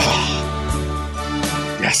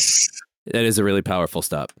 Yes. That is a really powerful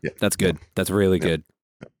stop. Yeah. That's good. That's really good.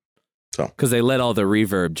 So, because they let all the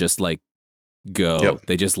reverb just like go. Yep.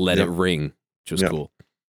 They just let it ring, which was cool.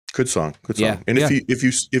 Good song. Yeah. And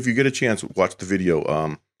if you get a chance, watch the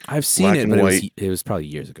video. I've seen it, but it was probably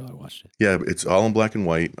years ago I watched it. Yeah, it's all in black and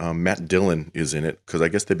white. Matt Dillon is in it because I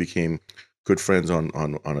guess they became good friends on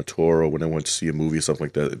a tour or when they went to see a movie or something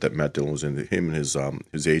like that. That Matt Dillon was in. Him and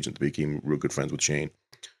his agent became real good friends with Shane,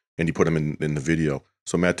 and he put him in the video.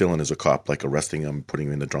 So Matt Dillon is a cop, like arresting him, putting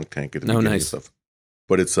him in the drunk tank at the beginning and stuff.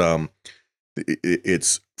 But it's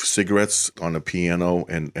cigarettes on the piano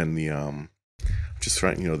and the just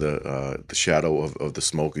trying, the shadow of the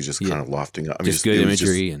smoke is just kind of lofting up. I mean, just good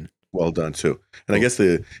imagery and well done too. And I guess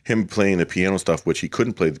him playing the piano stuff, which he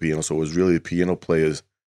couldn't play the piano, so it was really the piano players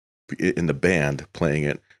in the band playing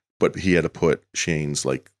it, but he had to put Shane's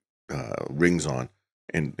rings on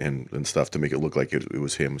and stuff to make it look like it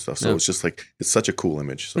was him and stuff. So it's just like it's such a cool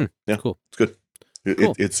image. So cool. It's good.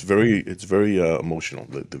 Cool. It's very emotional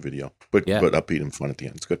the video, but upbeat and fun at the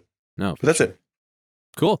end. It's good. No, but that's it.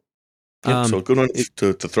 Cool. Yeah, so good one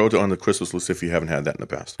to throw it on the Christmas list if you haven't had that in the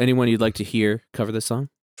past. Anyone you'd like to hear cover this song?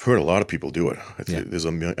 I've heard a lot of people do it. There's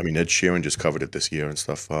Ed Sheeran just covered it this year and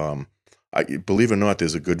stuff. I believe it or not,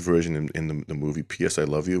 there's a good version in the movie P.S. I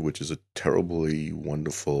Love You, which is a terribly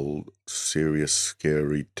wonderful, serious,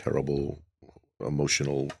 scary, terrible,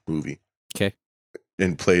 emotional movie. Okay.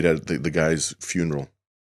 And played at the guy's funeral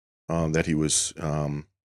that he was,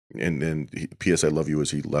 P.S. I Love You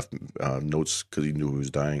is he left notes because he knew he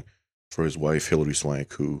was dying for his wife, Hilary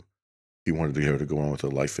Swank, who he wanted her to go on with her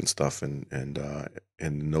life and stuff. And the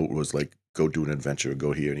note was like, go do an adventure,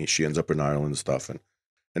 go here. And she ends up in Ireland and stuff. And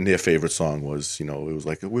their favorite song was, it was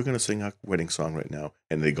like, we're going to sing our wedding song right now.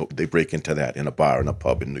 And they break into that in a bar, in a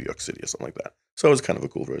pub in New York City or something like that. So it was kind of a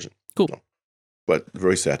cool version. Cool. So, but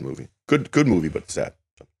very sad movie. Good movie, but sad.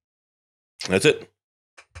 So, that's it.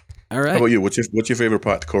 All right. How about you? What's your favorite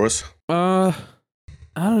part? The chorus? I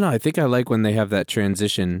don't know. I think I like when they have that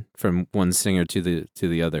transition from one singer to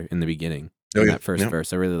the other in the beginning. That first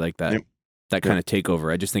verse. I really like that. That kind of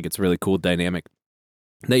takeover. I just think it's really cool dynamic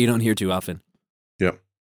that you don't hear too often. Yeah.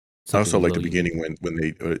 I also like the beginning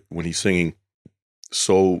when he's singing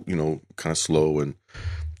so, kind of slow and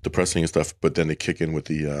depressing and stuff, but then they kick in with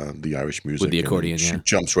the Irish music. With the accordion, she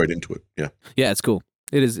jumps right into it. Yeah. Yeah, it's cool.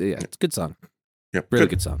 It is. Yeah, it's a good song. Yeah. Really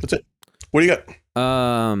good song. That's it. What do you got?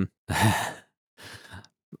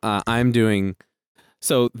 I'm doing.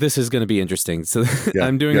 So this is going to be interesting. So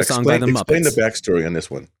I'm doing a song by the Muppets. Explain the backstory on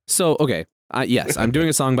this one. So, okay. Yes, I'm doing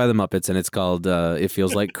a song by the Muppets, and it's called It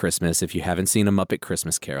Feels Like Christmas. If you haven't seen a Muppet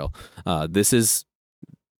Christmas Carol, this is,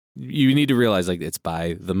 you need to realize, it's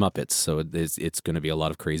by the Muppets. So it's going to be a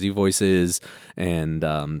lot of crazy voices and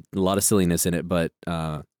a lot of silliness in it, but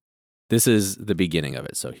this is the beginning of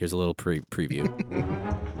it. So here's a little preview.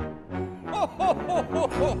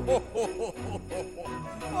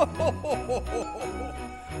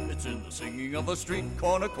 It's in the singing of a street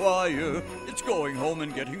corner choir. It's going home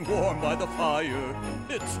and getting warm by the fire.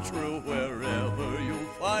 It's true wherever you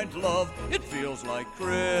find love. It feels like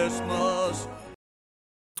Christmas.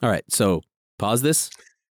 All right, so pause this.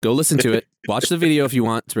 Go listen to it. Watch the video if you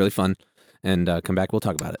want. It's really fun. And come back. We'll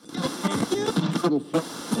talk about it.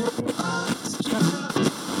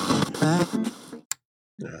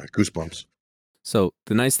 Goosebumps. So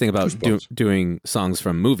the nice thing about doing songs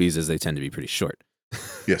from movies is they tend to be pretty short.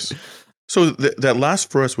 Yes. So that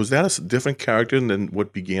last verse, was that a different character than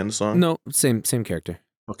what began the song? No, same character.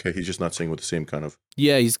 Okay, he's just not singing with the same kind of...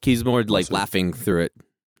 Yeah, he's more like laughing through it.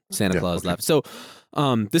 Santa Claus laughs. So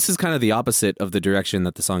this is kind of the opposite of the direction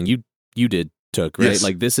that the song you you took, right? Yes.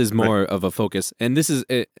 Like this is more of a focus, and this is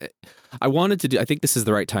I think this is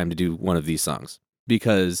the right time to do one of these songs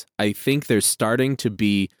because I think there's starting to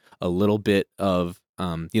be a little bit of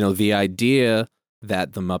the idea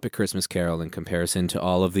that the Muppet Christmas Carol, in comparison to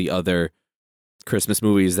all of the other Christmas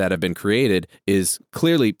movies that have been created, is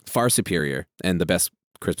clearly far superior and the best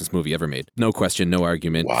Christmas movie ever made. No question, no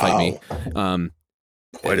argument. Wow. Fight me.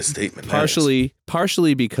 Quite a statement.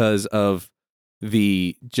 Partially because of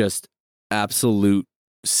the just absolute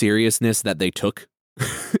seriousness that they took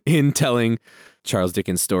in telling Charles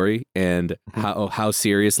Dickens' story, and how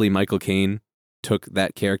seriously Michael Caine took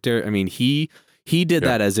that character. I mean, he did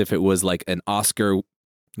that as if it was like an Oscar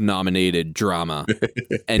nominated drama,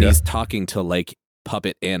 and he's talking to like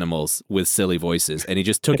puppet animals with silly voices, and he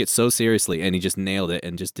just took it so seriously, and he just nailed it,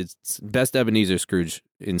 and just did best Ebenezer Scrooge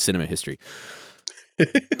in cinema history.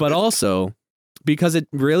 But also because it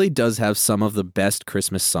really does have some of the best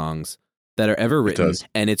Christmas songs that are ever written,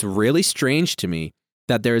 and it's really strange to me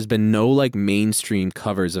that there has been no like mainstream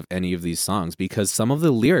covers of any of these songs, because some of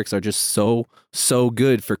the lyrics are just so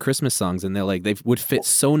good for Christmas songs, and they would fit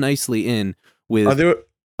so nicely in with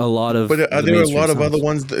a lot of. But are there a lot of songs. other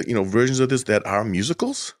ones that versions of this that are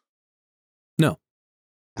musicals? No.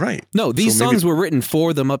 Right. No, these songs were written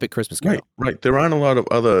for the Muppet Christmas Carol. Right. There aren't a lot of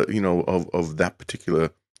other, of that particular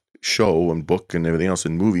show and book and everything else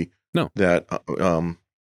and movie. No. That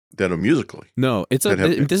are musically. No,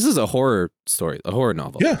 this is a horror story, a horror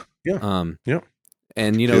novel. Yeah.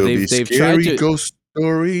 And they've scary tried to ghost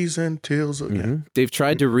stories and tales of they've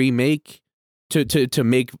tried to remake to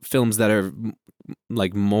make films that are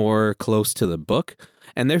like more close to the book,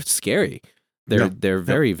 and they're scary. They're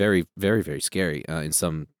very, very, very, very scary in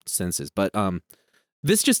some senses. But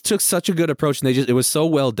this just took such a good approach, and it was so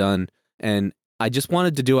well done. And I just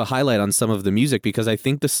wanted to do a highlight on some of the music because I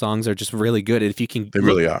think the songs are just really good. And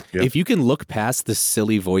really are. Yeah. If you can look past the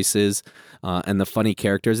silly voices and the funny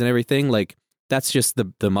characters and everything, like that's just the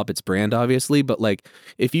Muppets brand, obviously. But like,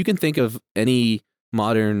 if you can think of any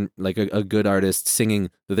modern, like a good artist singing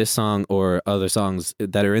this song or other songs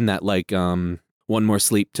that are in that, like One More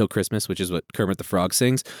Sleep Till Christmas, which is what Kermit the Frog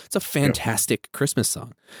sings. It's a fantastic Christmas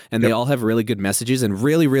song. And they all have really good messages and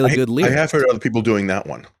really, really good lyrics. I have heard other people doing that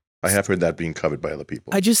one. I have heard that being covered by other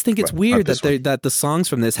people. I just think it's weird that the songs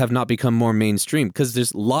from this have not become more mainstream, because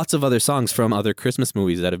there's lots of other songs from other Christmas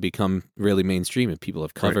movies that have become really mainstream and people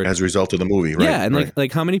have covered. As a result of the movie, right? Yeah, and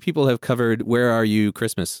like how many people have covered Where Are You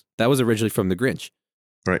Christmas? That was originally from The Grinch.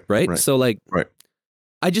 Right? So like,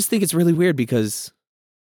 I just think it's really weird because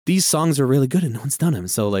these songs are really good and no one's done them.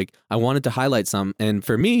 So like, I wanted to highlight some. And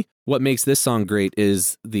for me, what makes this song great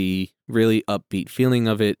is the really upbeat feeling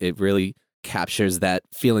of it. It really captures that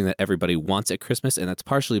feeling that everybody wants at Christmas. And that's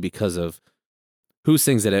partially because of who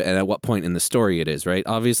sings it and at what point in the story it is, right?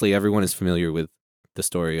 Obviously, everyone is familiar with the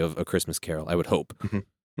story of A Christmas Carol, I would hope.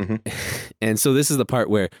 And so this is the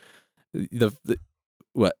part where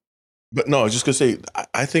what? But no, I was just gonna say,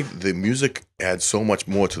 I think the music adds so much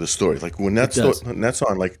more to the story. Like when that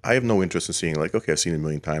song, like I have no interest in seeing, like, okay, I've seen it a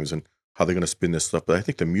million times and how they're gonna spin this stuff, but I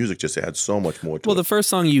think the music just adds so much more to it. Well, the first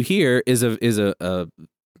song you hear is a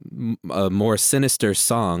more sinister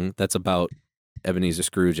song that's about Ebenezer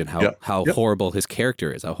Scrooge and how horrible his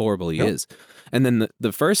character is, how horrible he is. And then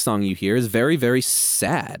the first song you hear is very, very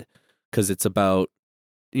sad because it's about,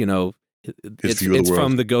 it's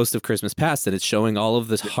from the Ghost of Christmas Past, and it's showing all of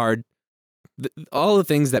this all the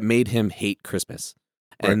things that made him hate Christmas.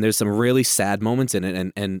 And there's some really sad moments in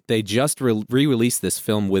it. And they just re-released this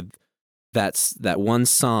film with that one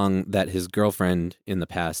song that his girlfriend in the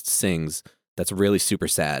past sings that's really super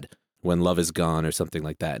sad, When Love Is Gone or something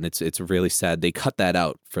like that. And it's really sad. They cut that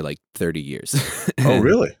out for like 30 years. Oh,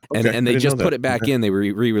 really? Okay. And they just put it back in. They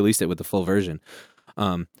re-released it with the full version.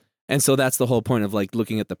 And so that's the whole point of like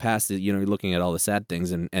looking at the past, you're looking at all the sad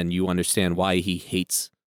things and you understand why he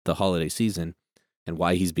hates the holiday season and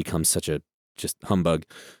why he's become such a just humbug.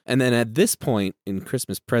 And then at this point in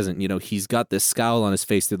Christmas Present, he's got this scowl on his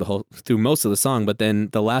face through most of the song. But then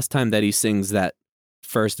the last time that he sings that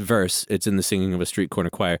first verse, it's in the Singing of a Street Corner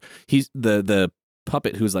Choir. He's the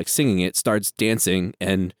puppet who's like singing it starts dancing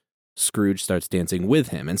and Scrooge starts dancing with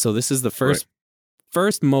him. And so this is the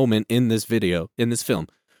first moment in this film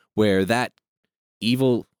where that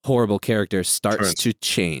evil, horrible character starts to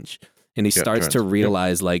change. And he starts to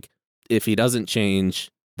realize, like, if he doesn't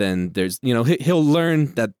change, then there's, he'll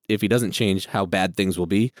learn that if he doesn't change, how bad things will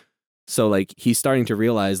be. So, like, he's starting to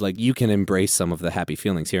realize, like, you can embrace some of the happy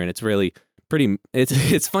feelings here. And it's really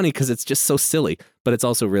it's funny because it's just so silly, but it's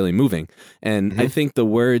also really moving. And I think the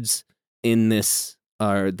words in this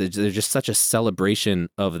they're just such a celebration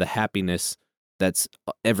of the happiness that's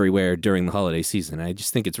everywhere during the holiday season. I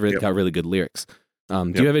just think it's really got really good lyrics.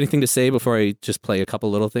 Do you have anything to say before I just play a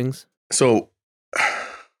couple little things? So,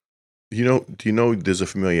 do you know there's a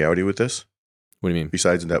familiarity with this? What do you mean?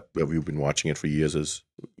 Besides that we've been watching it for years as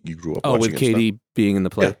you grew up watching with Katie being in the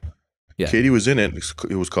play? Yeah. Katie was in it.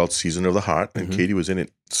 It was called Season of the Heart, and Katie was in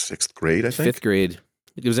it 6th grade, I think. 5th grade.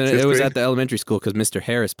 It was at the elementary school because Mr.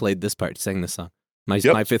 Harris played this part, sang this song. My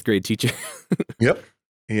 5th grade teacher. Yep.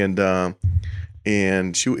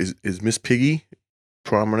 And she is Miss Piggy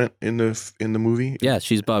prominent in the movie? Yeah,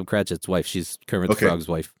 she's Bob Cratchit's wife. She's Kermit the Frog's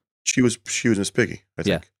wife. She was Miss Piggy, I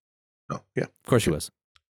think. Yeah. Oh, yeah. Of course she was.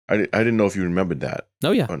 I didn't know if you remembered that.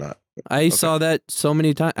 Oh, yeah. Or not. I saw that so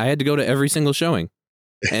many times. I had to go to every single showing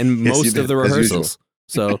and most of the rehearsals.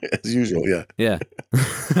 So as usual, yeah. Yeah.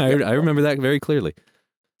 I remember that very clearly.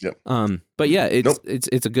 Yep. But yeah,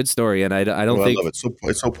 it's a good story, and I don't think I love it.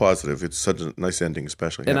 It's so positive. It's such a nice ending,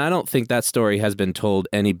 especially. And I don't think that story has been told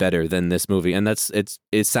any better than this movie. And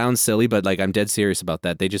it sounds silly, but like I'm dead serious about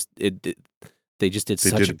that. They just did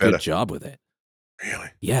such a good job with it. Really?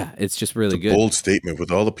 Yeah, it's just really good. Bold statement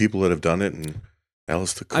with all the people that have done it, and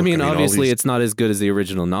Alice the Cook. I mean, obviously, it's not as good as the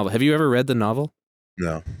original novel. Have you ever read the novel?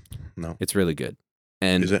 No. It's really good.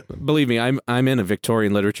 And is it? Believe me, I'm in a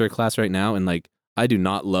Victorian literature class right now, and like I do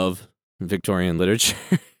not love Victorian literature.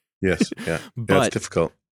 Yes, yeah, that's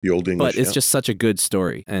difficult. The Old English, but it's just such a good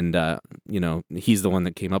story, and he's the one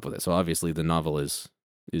that came up with it. So obviously, the novel is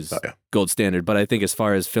gold standard. But I think as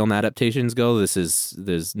far as film adaptations go,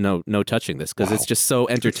 there's no touching this because it's just so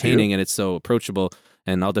entertaining and it's so approachable,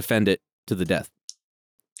 and I'll defend it to the death.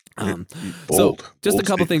 So just a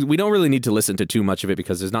couple things. We don't really need to listen to too much of it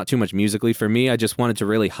because there's not too much musically. For me, I just wanted to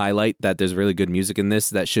really highlight that there's really good music in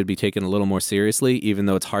this that should be taken a little more seriously, even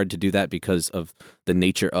though it's hard to do that because of the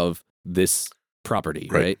nature of this property,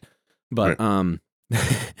 right? But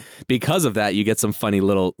because of that, you get some funny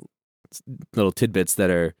little tidbits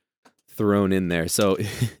that are thrown in there. So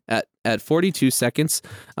at 42 seconds,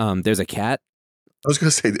 there's a cat. I was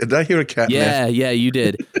going to say, did I hear a cat? Yeah, you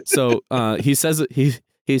did. So he says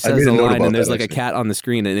he says a line, and there's like a cat on the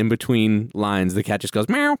screen, and in between lines, the cat just goes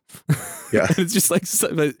meow. Yeah, it's just like.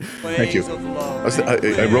 Thank you.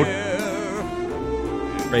 I wrote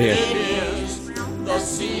right here.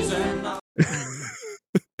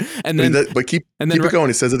 And then, keep it going.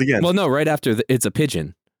 He says it again. Well, no, right after it's a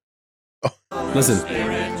pigeon. Oh. Listen.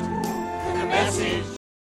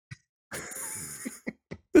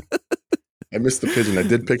 I missed the pigeon. I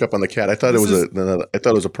did pick up on the cat. I thought it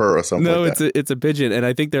was a purr or something. No, like it's a pigeon, and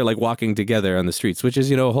I think they're like walking together on the streets, which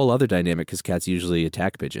is a whole other dynamic because cats usually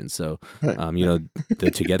attack pigeons. So,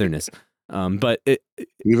 the togetherness. But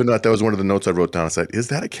even though that was one of the notes I wrote down, I said, "Is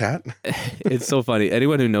that a cat?" It's so funny.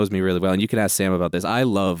 Anyone who knows me really well, and you can ask Sam about this. I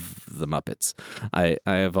love the Muppets. I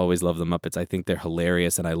have always loved the Muppets. I think they're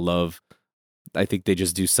hilarious, and I think they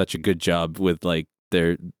just do such a good job with like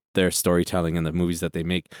their storytelling and the movies that they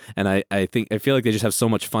make. And I feel like they just have so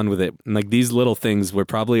much fun with it. And like these little things were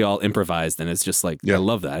probably all improvised, and it's just like I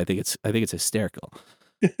love that. I think it's hysterical.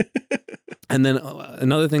 And then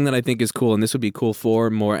another thing that I think is cool, and this would be cool for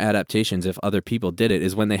more adaptations if other people did it,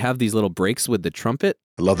 is when they have these little breaks with the trumpet.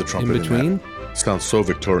 I love the trumpet in between. Sounds so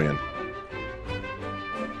Victorian.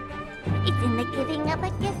 It's in the giving of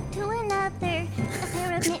a gift to another, a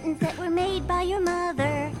pair of mittens that were made by your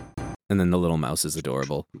mother. And then the little mouse is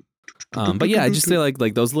adorable. But yeah, I just feel like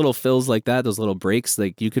those little fills like that, those little breaks,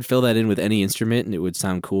 like you could fill that in with any instrument and it would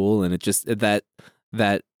sound cool. And it just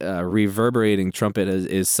that reverberating trumpet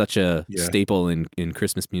is such a staple in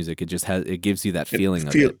Christmas music. It gives you that feeling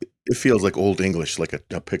of it. It feels like Old English, like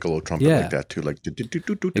a piccolo trumpet like that too. Like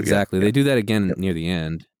exactly. They do that again near the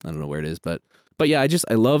end. I don't know where it is, but yeah,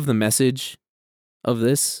 I love the message of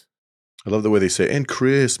this. I love the way they say "and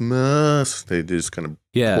Christmas." They just kind of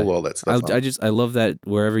pull all that stuff. I love that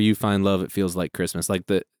wherever you find love, it feels like Christmas. Like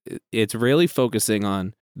it's really focusing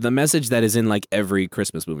on the message that is in like every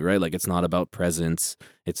Christmas movie, right? Like it's not about presents,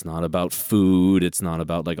 it's not about food, it's not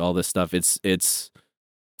about like all this stuff. It's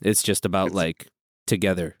just about like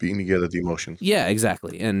together, being together, the emotions. Yeah,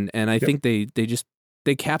 exactly. And I think they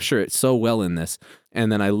capture it so well in this.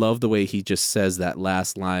 And then I love the way he just says that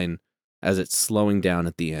last line as it's slowing down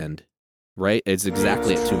at the end. Right? It's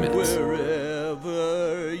exactly at 2 minutes.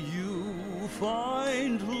 Wherever you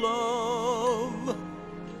find love,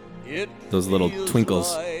 those little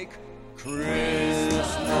twinkles. Like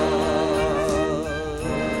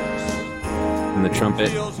and the trumpet.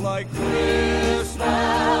 Feels like Christmas.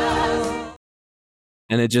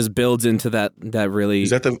 And it just builds into that really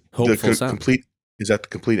hopeful sound. Complete? Is that the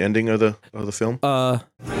complete ending of the film?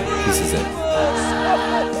 This is it.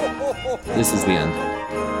 This is the end.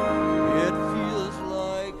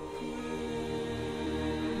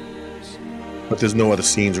 But there's no other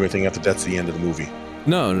scenes or anything after that's the end of the movie.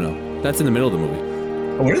 No. That's in the middle of the movie.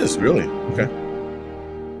 Oh, it is? Really? Okay.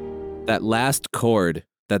 That last chord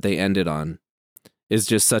that they ended on is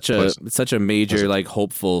just such a major, like,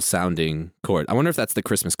 hopeful sounding chord. I wonder if that's the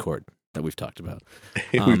Christmas chord that we've talked about.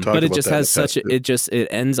 But it just has it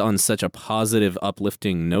ends on such a positive,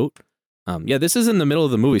 uplifting note. This is in the middle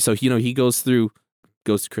of the movie. So, he goes to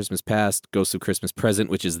Christmas past, goes to Christmas present,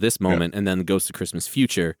 which is this moment, and then goes to Christmas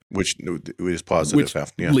future. Which is positive. Which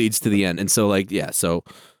leads to the end. And so, so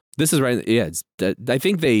this is right. Yeah, I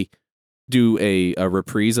think they do a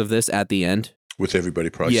reprise of this at the end. With everybody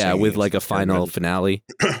probably singing with like a final finale.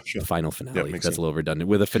 Sure. Final finale. Yeah, That's sense. a little redundant.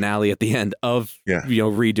 With a finale at the end of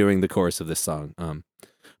redoing the chorus of this song.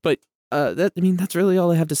 That's really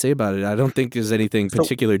all I have to say about it. I don't think there's anything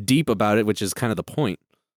particular deep about it, which is kind of the point.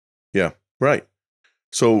 Yeah, right.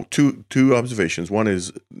 So two observations. One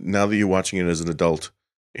is, now that you're watching it as an adult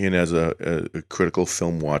and as a critical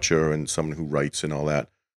film watcher and someone who writes and all that,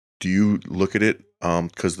 do you look at it?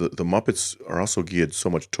 Because the Muppets are also geared so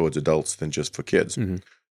much towards adults than just for kids. Mm-hmm.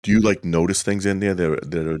 Do you like notice things in there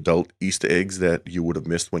that are adult Easter eggs that you would have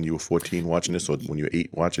missed when you were 14 watching this, or when you were 8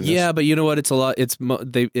 watching this? Yeah, but you know what? It's a lot. It's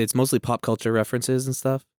mostly pop culture references and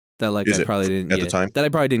stuff that I probably didn't at the time. That I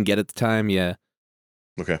probably didn't get at the time. Yeah.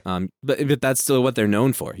 Okay. But that's still what they're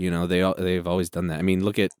known for. They've always done that. I mean,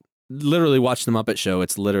 literally watch the Muppet Show.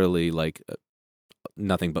 It's literally like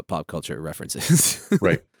nothing but pop culture references.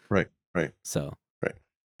 Right. So.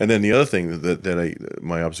 And then the other thing that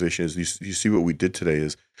my observation is, you see what we did today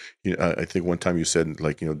is, I think one time you said,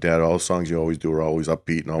 like, Dad, all the songs you always do are always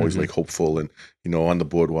upbeat and always like hopeful and, on the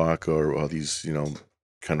boardwalk or these,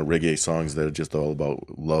 kind of reggae songs that are just all about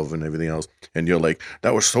love and everything else. And you're like,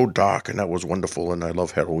 that was so dark and that was wonderful and I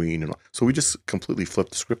love Halloween. And so we just completely flipped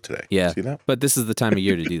the script today. Yeah. See that? But this is the time of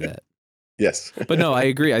year to do that. Yes. But no, I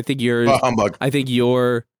agree. I think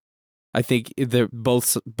I think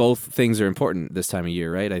both things are important this time of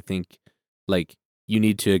year, right? I think like you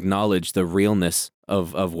need to acknowledge the realness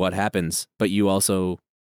of what happens, but you also,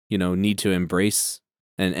 need to embrace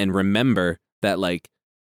and remember that, like,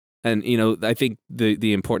 and I think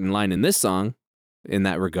the important line in this song in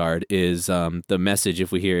that regard is the message,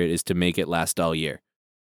 if we hear it, is to make it last all year.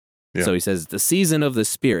 Yeah. So he says, the season of the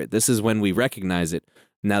Spirit, this is when we recognize it.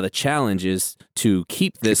 Now the challenge is to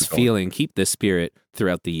keep this feeling, keep this spirit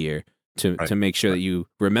throughout the year. To make sure that you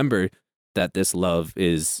remember that this love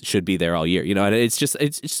should be there all year, and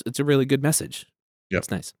it's a really good message. Yeah,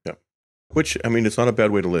 it's nice. Yeah, which, I mean, it's not a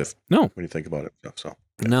bad way to live. No, when you think about it. So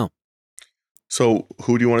no. So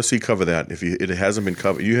who do you want to see cover that? If it hasn't been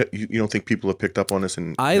covered, you don't think people have picked up on this?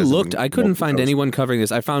 And I looked, I couldn't find anyone covering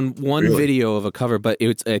this. I found one video of a cover, but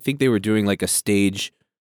I think they were doing like a stage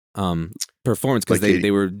performance because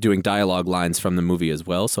they were doing dialogue lines from the movie as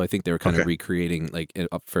well, so I think they were kind of recreating like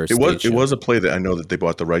up first. It was a play that I know that they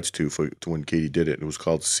bought the rights to when Katie did it. It was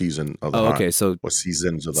called Season of the Heart. Okay, so or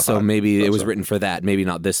Seasons of the Heart. So maybe it was written for that. Maybe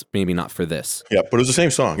not this. Maybe not for this. Yeah, but it was the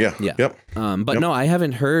same song. Yeah. Yep. But no, I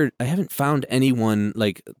haven't found anyone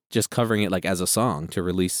like just covering it like as a song to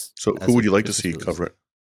release. So who would you like to see cover it?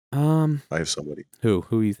 I have somebody. Who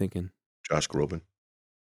are you thinking? Josh Groban.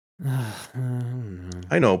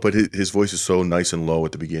 I know, but his voice is so nice and low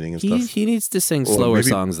at the beginning and stuff. He needs to sing slower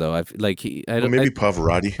songs, though. Maybe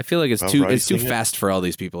Pavarotti. I feel like it's too fast for all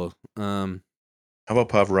these people. How about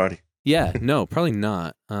Pavarotti? Yeah, no, probably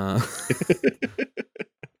not. I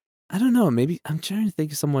don't know. Maybe I'm trying to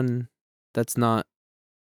think of someone that's not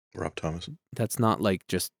Rob Thomas. That's not like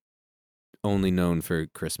just only known for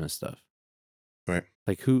Christmas stuff, right?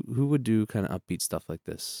 Like who would do kind of upbeat stuff like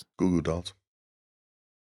this? Goo Goo Dolls.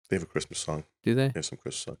 They have a Christmas song. Do they? They have some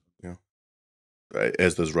Christmas songs, yeah.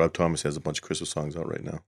 As does Rob Thomas, has a bunch of Christmas songs out right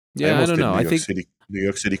now. Yeah, I don't know. New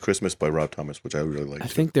York City Christmas by Rob Thomas, which I really like. I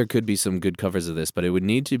think there could be some good covers of this, but it would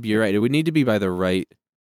need to be, you're right, it would need to be by the right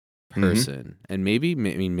person. And maybe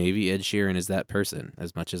Ed Sheeran is that person.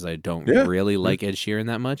 As much as I don't really like Ed Sheeran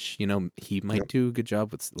that much, he might do a good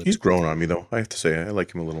job with He's grown on me, though. I have to say, I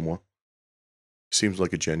like him a little more. Seems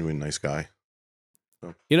like a genuine nice guy.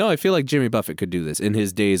 So. I feel like Jimmy Buffett could do this in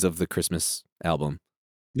his days of the Christmas album.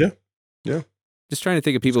 Yeah. Just trying to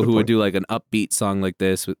think of people who would do like an upbeat song like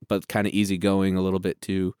this, but kind of easygoing a little bit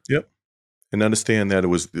too. Yep. And understand that it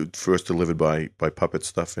was first delivered by puppet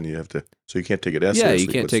stuff, and you can't take it as seriously. Yeah, you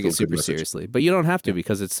can't take it super seriously, but you don't have to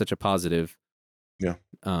because it's such a positive. Yeah.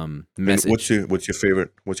 Message. What's your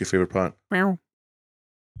favorite part? Meow.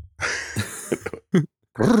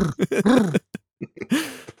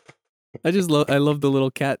 I love the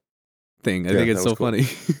little cat thing. I think it's so funny.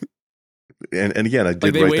 And again, I did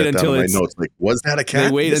Like, they write wait that down until in my it's- notes. Like, was that a cat?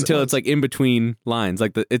 They wait Yes, it until was. it's like in between lines.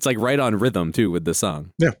 Like it's like right on rhythm too with the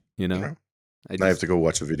song. Yeah. You know? Yeah. I And I have just- to go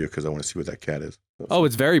watch the video because I want to see what that cat is. Oh,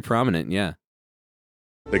 it's very prominent. Yeah.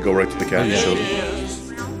 They go right to the cat Oh, yeah. and show It them. is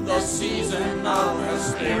the season of the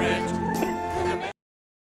spirit.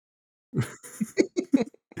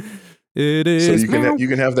 It is. So you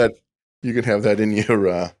can have that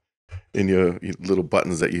in your little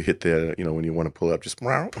buttons that you hit there. You know, when you want to pull up, just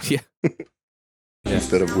Yeah.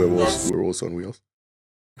 instead of werewolves on wheels.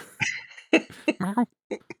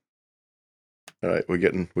 All right, we're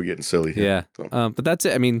getting silly here. Yeah. So. But that's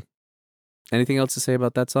it. I mean, anything else to say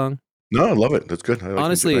about that song? No, I love it. That's good.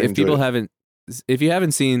 Honestly, if you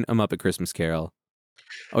haven't seen A Muppet Christmas Carol,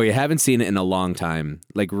 or you haven't seen it in a long time,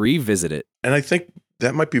 like revisit it. And I think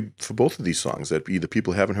that might be for both of these songs that either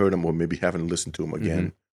people haven't heard them or maybe haven't listened to them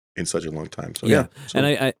again in such a long time. So yeah. So,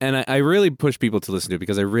 And I really push people to listen to it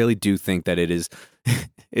because I really do think that it is.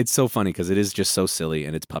 It's so funny because it is just so silly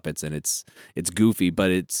and it's puppets and it's goofy,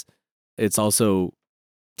 but it's also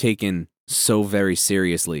taken so very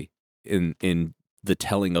seriously in the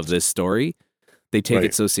telling of this story. They take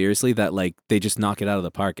it so seriously that like they just knock it out of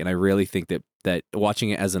the park. And I really think that watching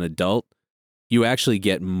it as an adult, you actually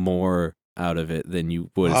get more out of it than you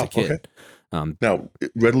would as a kid. Okay. Now,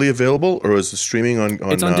 readily available or is it streaming on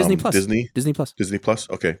It's on Disney Plus. Disney Plus. Disney Plus?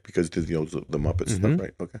 Okay, because Disney owns the Muppets stuff,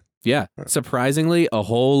 right? Okay. Yeah. Right. Surprisingly, a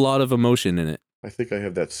whole lot of emotion in it. I think I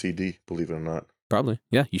have that CD, believe it or not. Probably.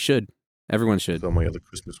 Yeah, you should. Everyone should. It's all my other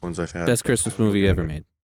Christmas ones I've had. Best Christmas movie ever made.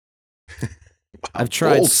 I've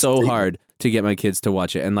tried Bold so statement. hard to get my kids to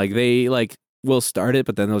watch it, and like they like will start it,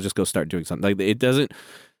 but then they'll just go start doing something. Like it doesn't.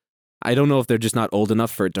 I don't know if they're just not old enough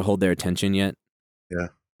for it to hold their attention yet. Yeah,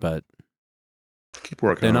 but keep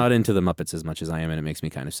working. They're not into the Muppets as much as I am, and it makes me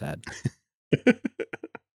kind of sad.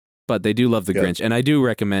 But they do love the Grinch, and I do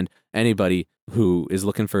recommend anybody who is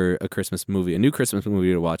looking for a Christmas movie, a new Christmas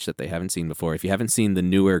movie to watch that they haven't seen before. If you haven't seen the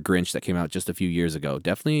newer Grinch that came out just a few years ago,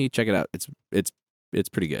 definitely check it out. It's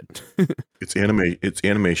pretty good. It's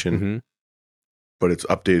animation, Mm-hmm. but it's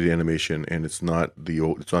updated animation, and it's not the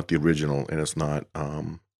original, and it's not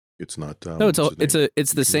No,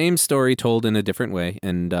 it's the same story told in a different way,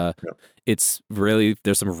 and it's really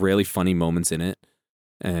there's some really funny moments in it.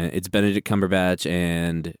 It's Benedict Cumberbatch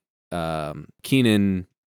and Keenan,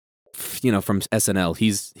 from SNL.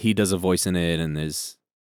 He does a voice in it, and there's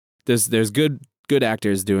good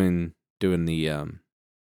actors doing the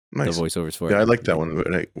nice. the voiceovers for it. Yeah, I like that one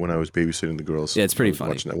when I was babysitting the girls. Yeah, it's pretty I was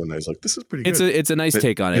funny. Watching that one, I was like, "This is pretty good." It's a nice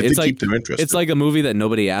take on it. They It's like keep their interest. it's like a movie that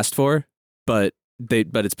nobody asked for, but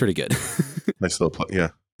it's pretty good. nice little play.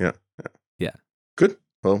 Yeah. Yeah. Good.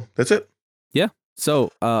 Well, that's it. Yeah.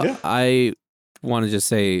 So I want to just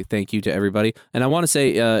say thank you to everybody. And I want to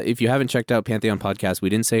say, if you haven't checked out Pantheon Podcast, we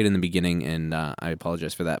didn't say it in the beginning, and I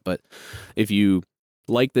apologize for that. But if you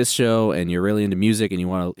like this show and you're really into music and you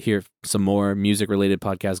want to hear some more music-related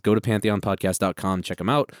podcasts, go to pantheonpodcast.com, check them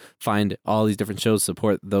out, find all these different shows,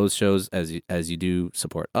 support those shows as you do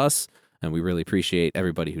support us. And we really appreciate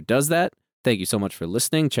everybody who does that. Thank you so much for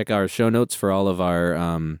listening. Check our show notes for all of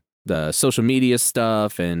our the social media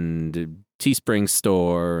stuff and Teespring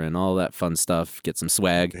store and all that fun stuff. Get some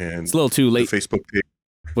swag. And it's a little too late. The Facebook page.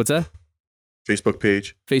 What's that? Facebook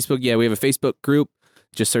page. Facebook. Yeah, we have a Facebook group.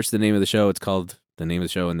 Just search the name of the show. It's called the name of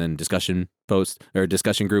the show, and then discussion post or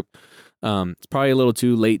discussion group. It's probably a little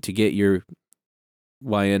too late to get your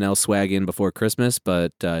YNL swag in before Christmas,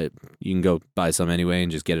 but you can go buy some anyway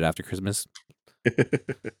and just get it after Christmas.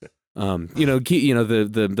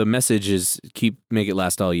 The message is make it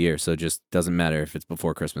last all year. So just doesn't matter if it's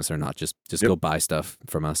before Christmas or not. Just go buy stuff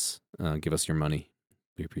from us. Give us your money.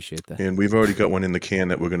 We appreciate that. And we've already got one in the can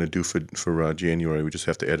that we're going to do for January. We just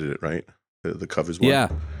have to edit it, right? The covers one. Yeah,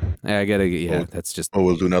 I gotta. Yeah, that's just. Oh,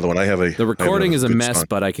 we'll do another one. The recording is a mess, song.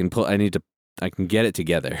 But I can get it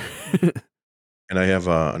together. And I have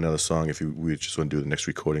another song. If we just want to do the next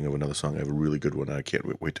recording of another song, I have a really good one. I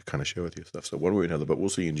can't wait to kind of share with you stuff. So one way or another, but we'll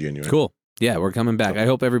see you in January. Cool. Yeah, we're coming back. I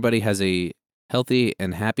hope everybody has a healthy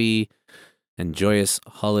and happy and joyous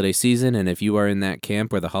holiday season. And if you are in that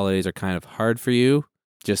camp where the holidays are kind of hard for you,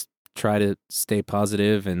 just try to stay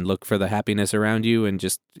positive and look for the happiness around you and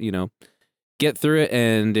just, get through it.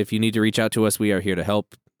 And if you need to reach out to us, we are here to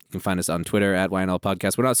help. You can find us on Twitter at YNL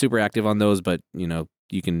Podcast. We're not super active on those, but,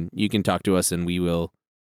 you can talk to us and we will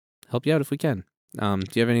help you out if we can. Do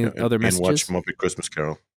you have any other messages? And watch Muppet Christmas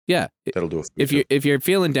Carol. Yeah. That'll do it. If you're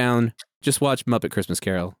feeling down, just watch Muppet Christmas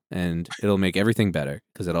Carol and it'll make everything better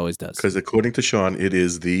because it always does. Because according to Sean, it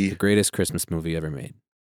is the greatest Christmas movie ever made.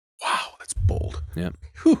 Wow, that's bold. Yeah.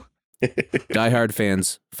 Die Hard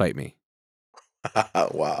fans, fight me.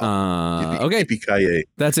 Wow. Okay, Yippee-ki-yay.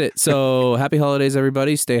 that's it. So happy holidays,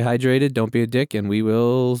 everybody. Stay hydrated. Don't be a dick, and we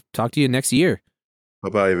will talk to you next year.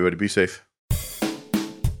 Bye-bye, everybody. Be safe.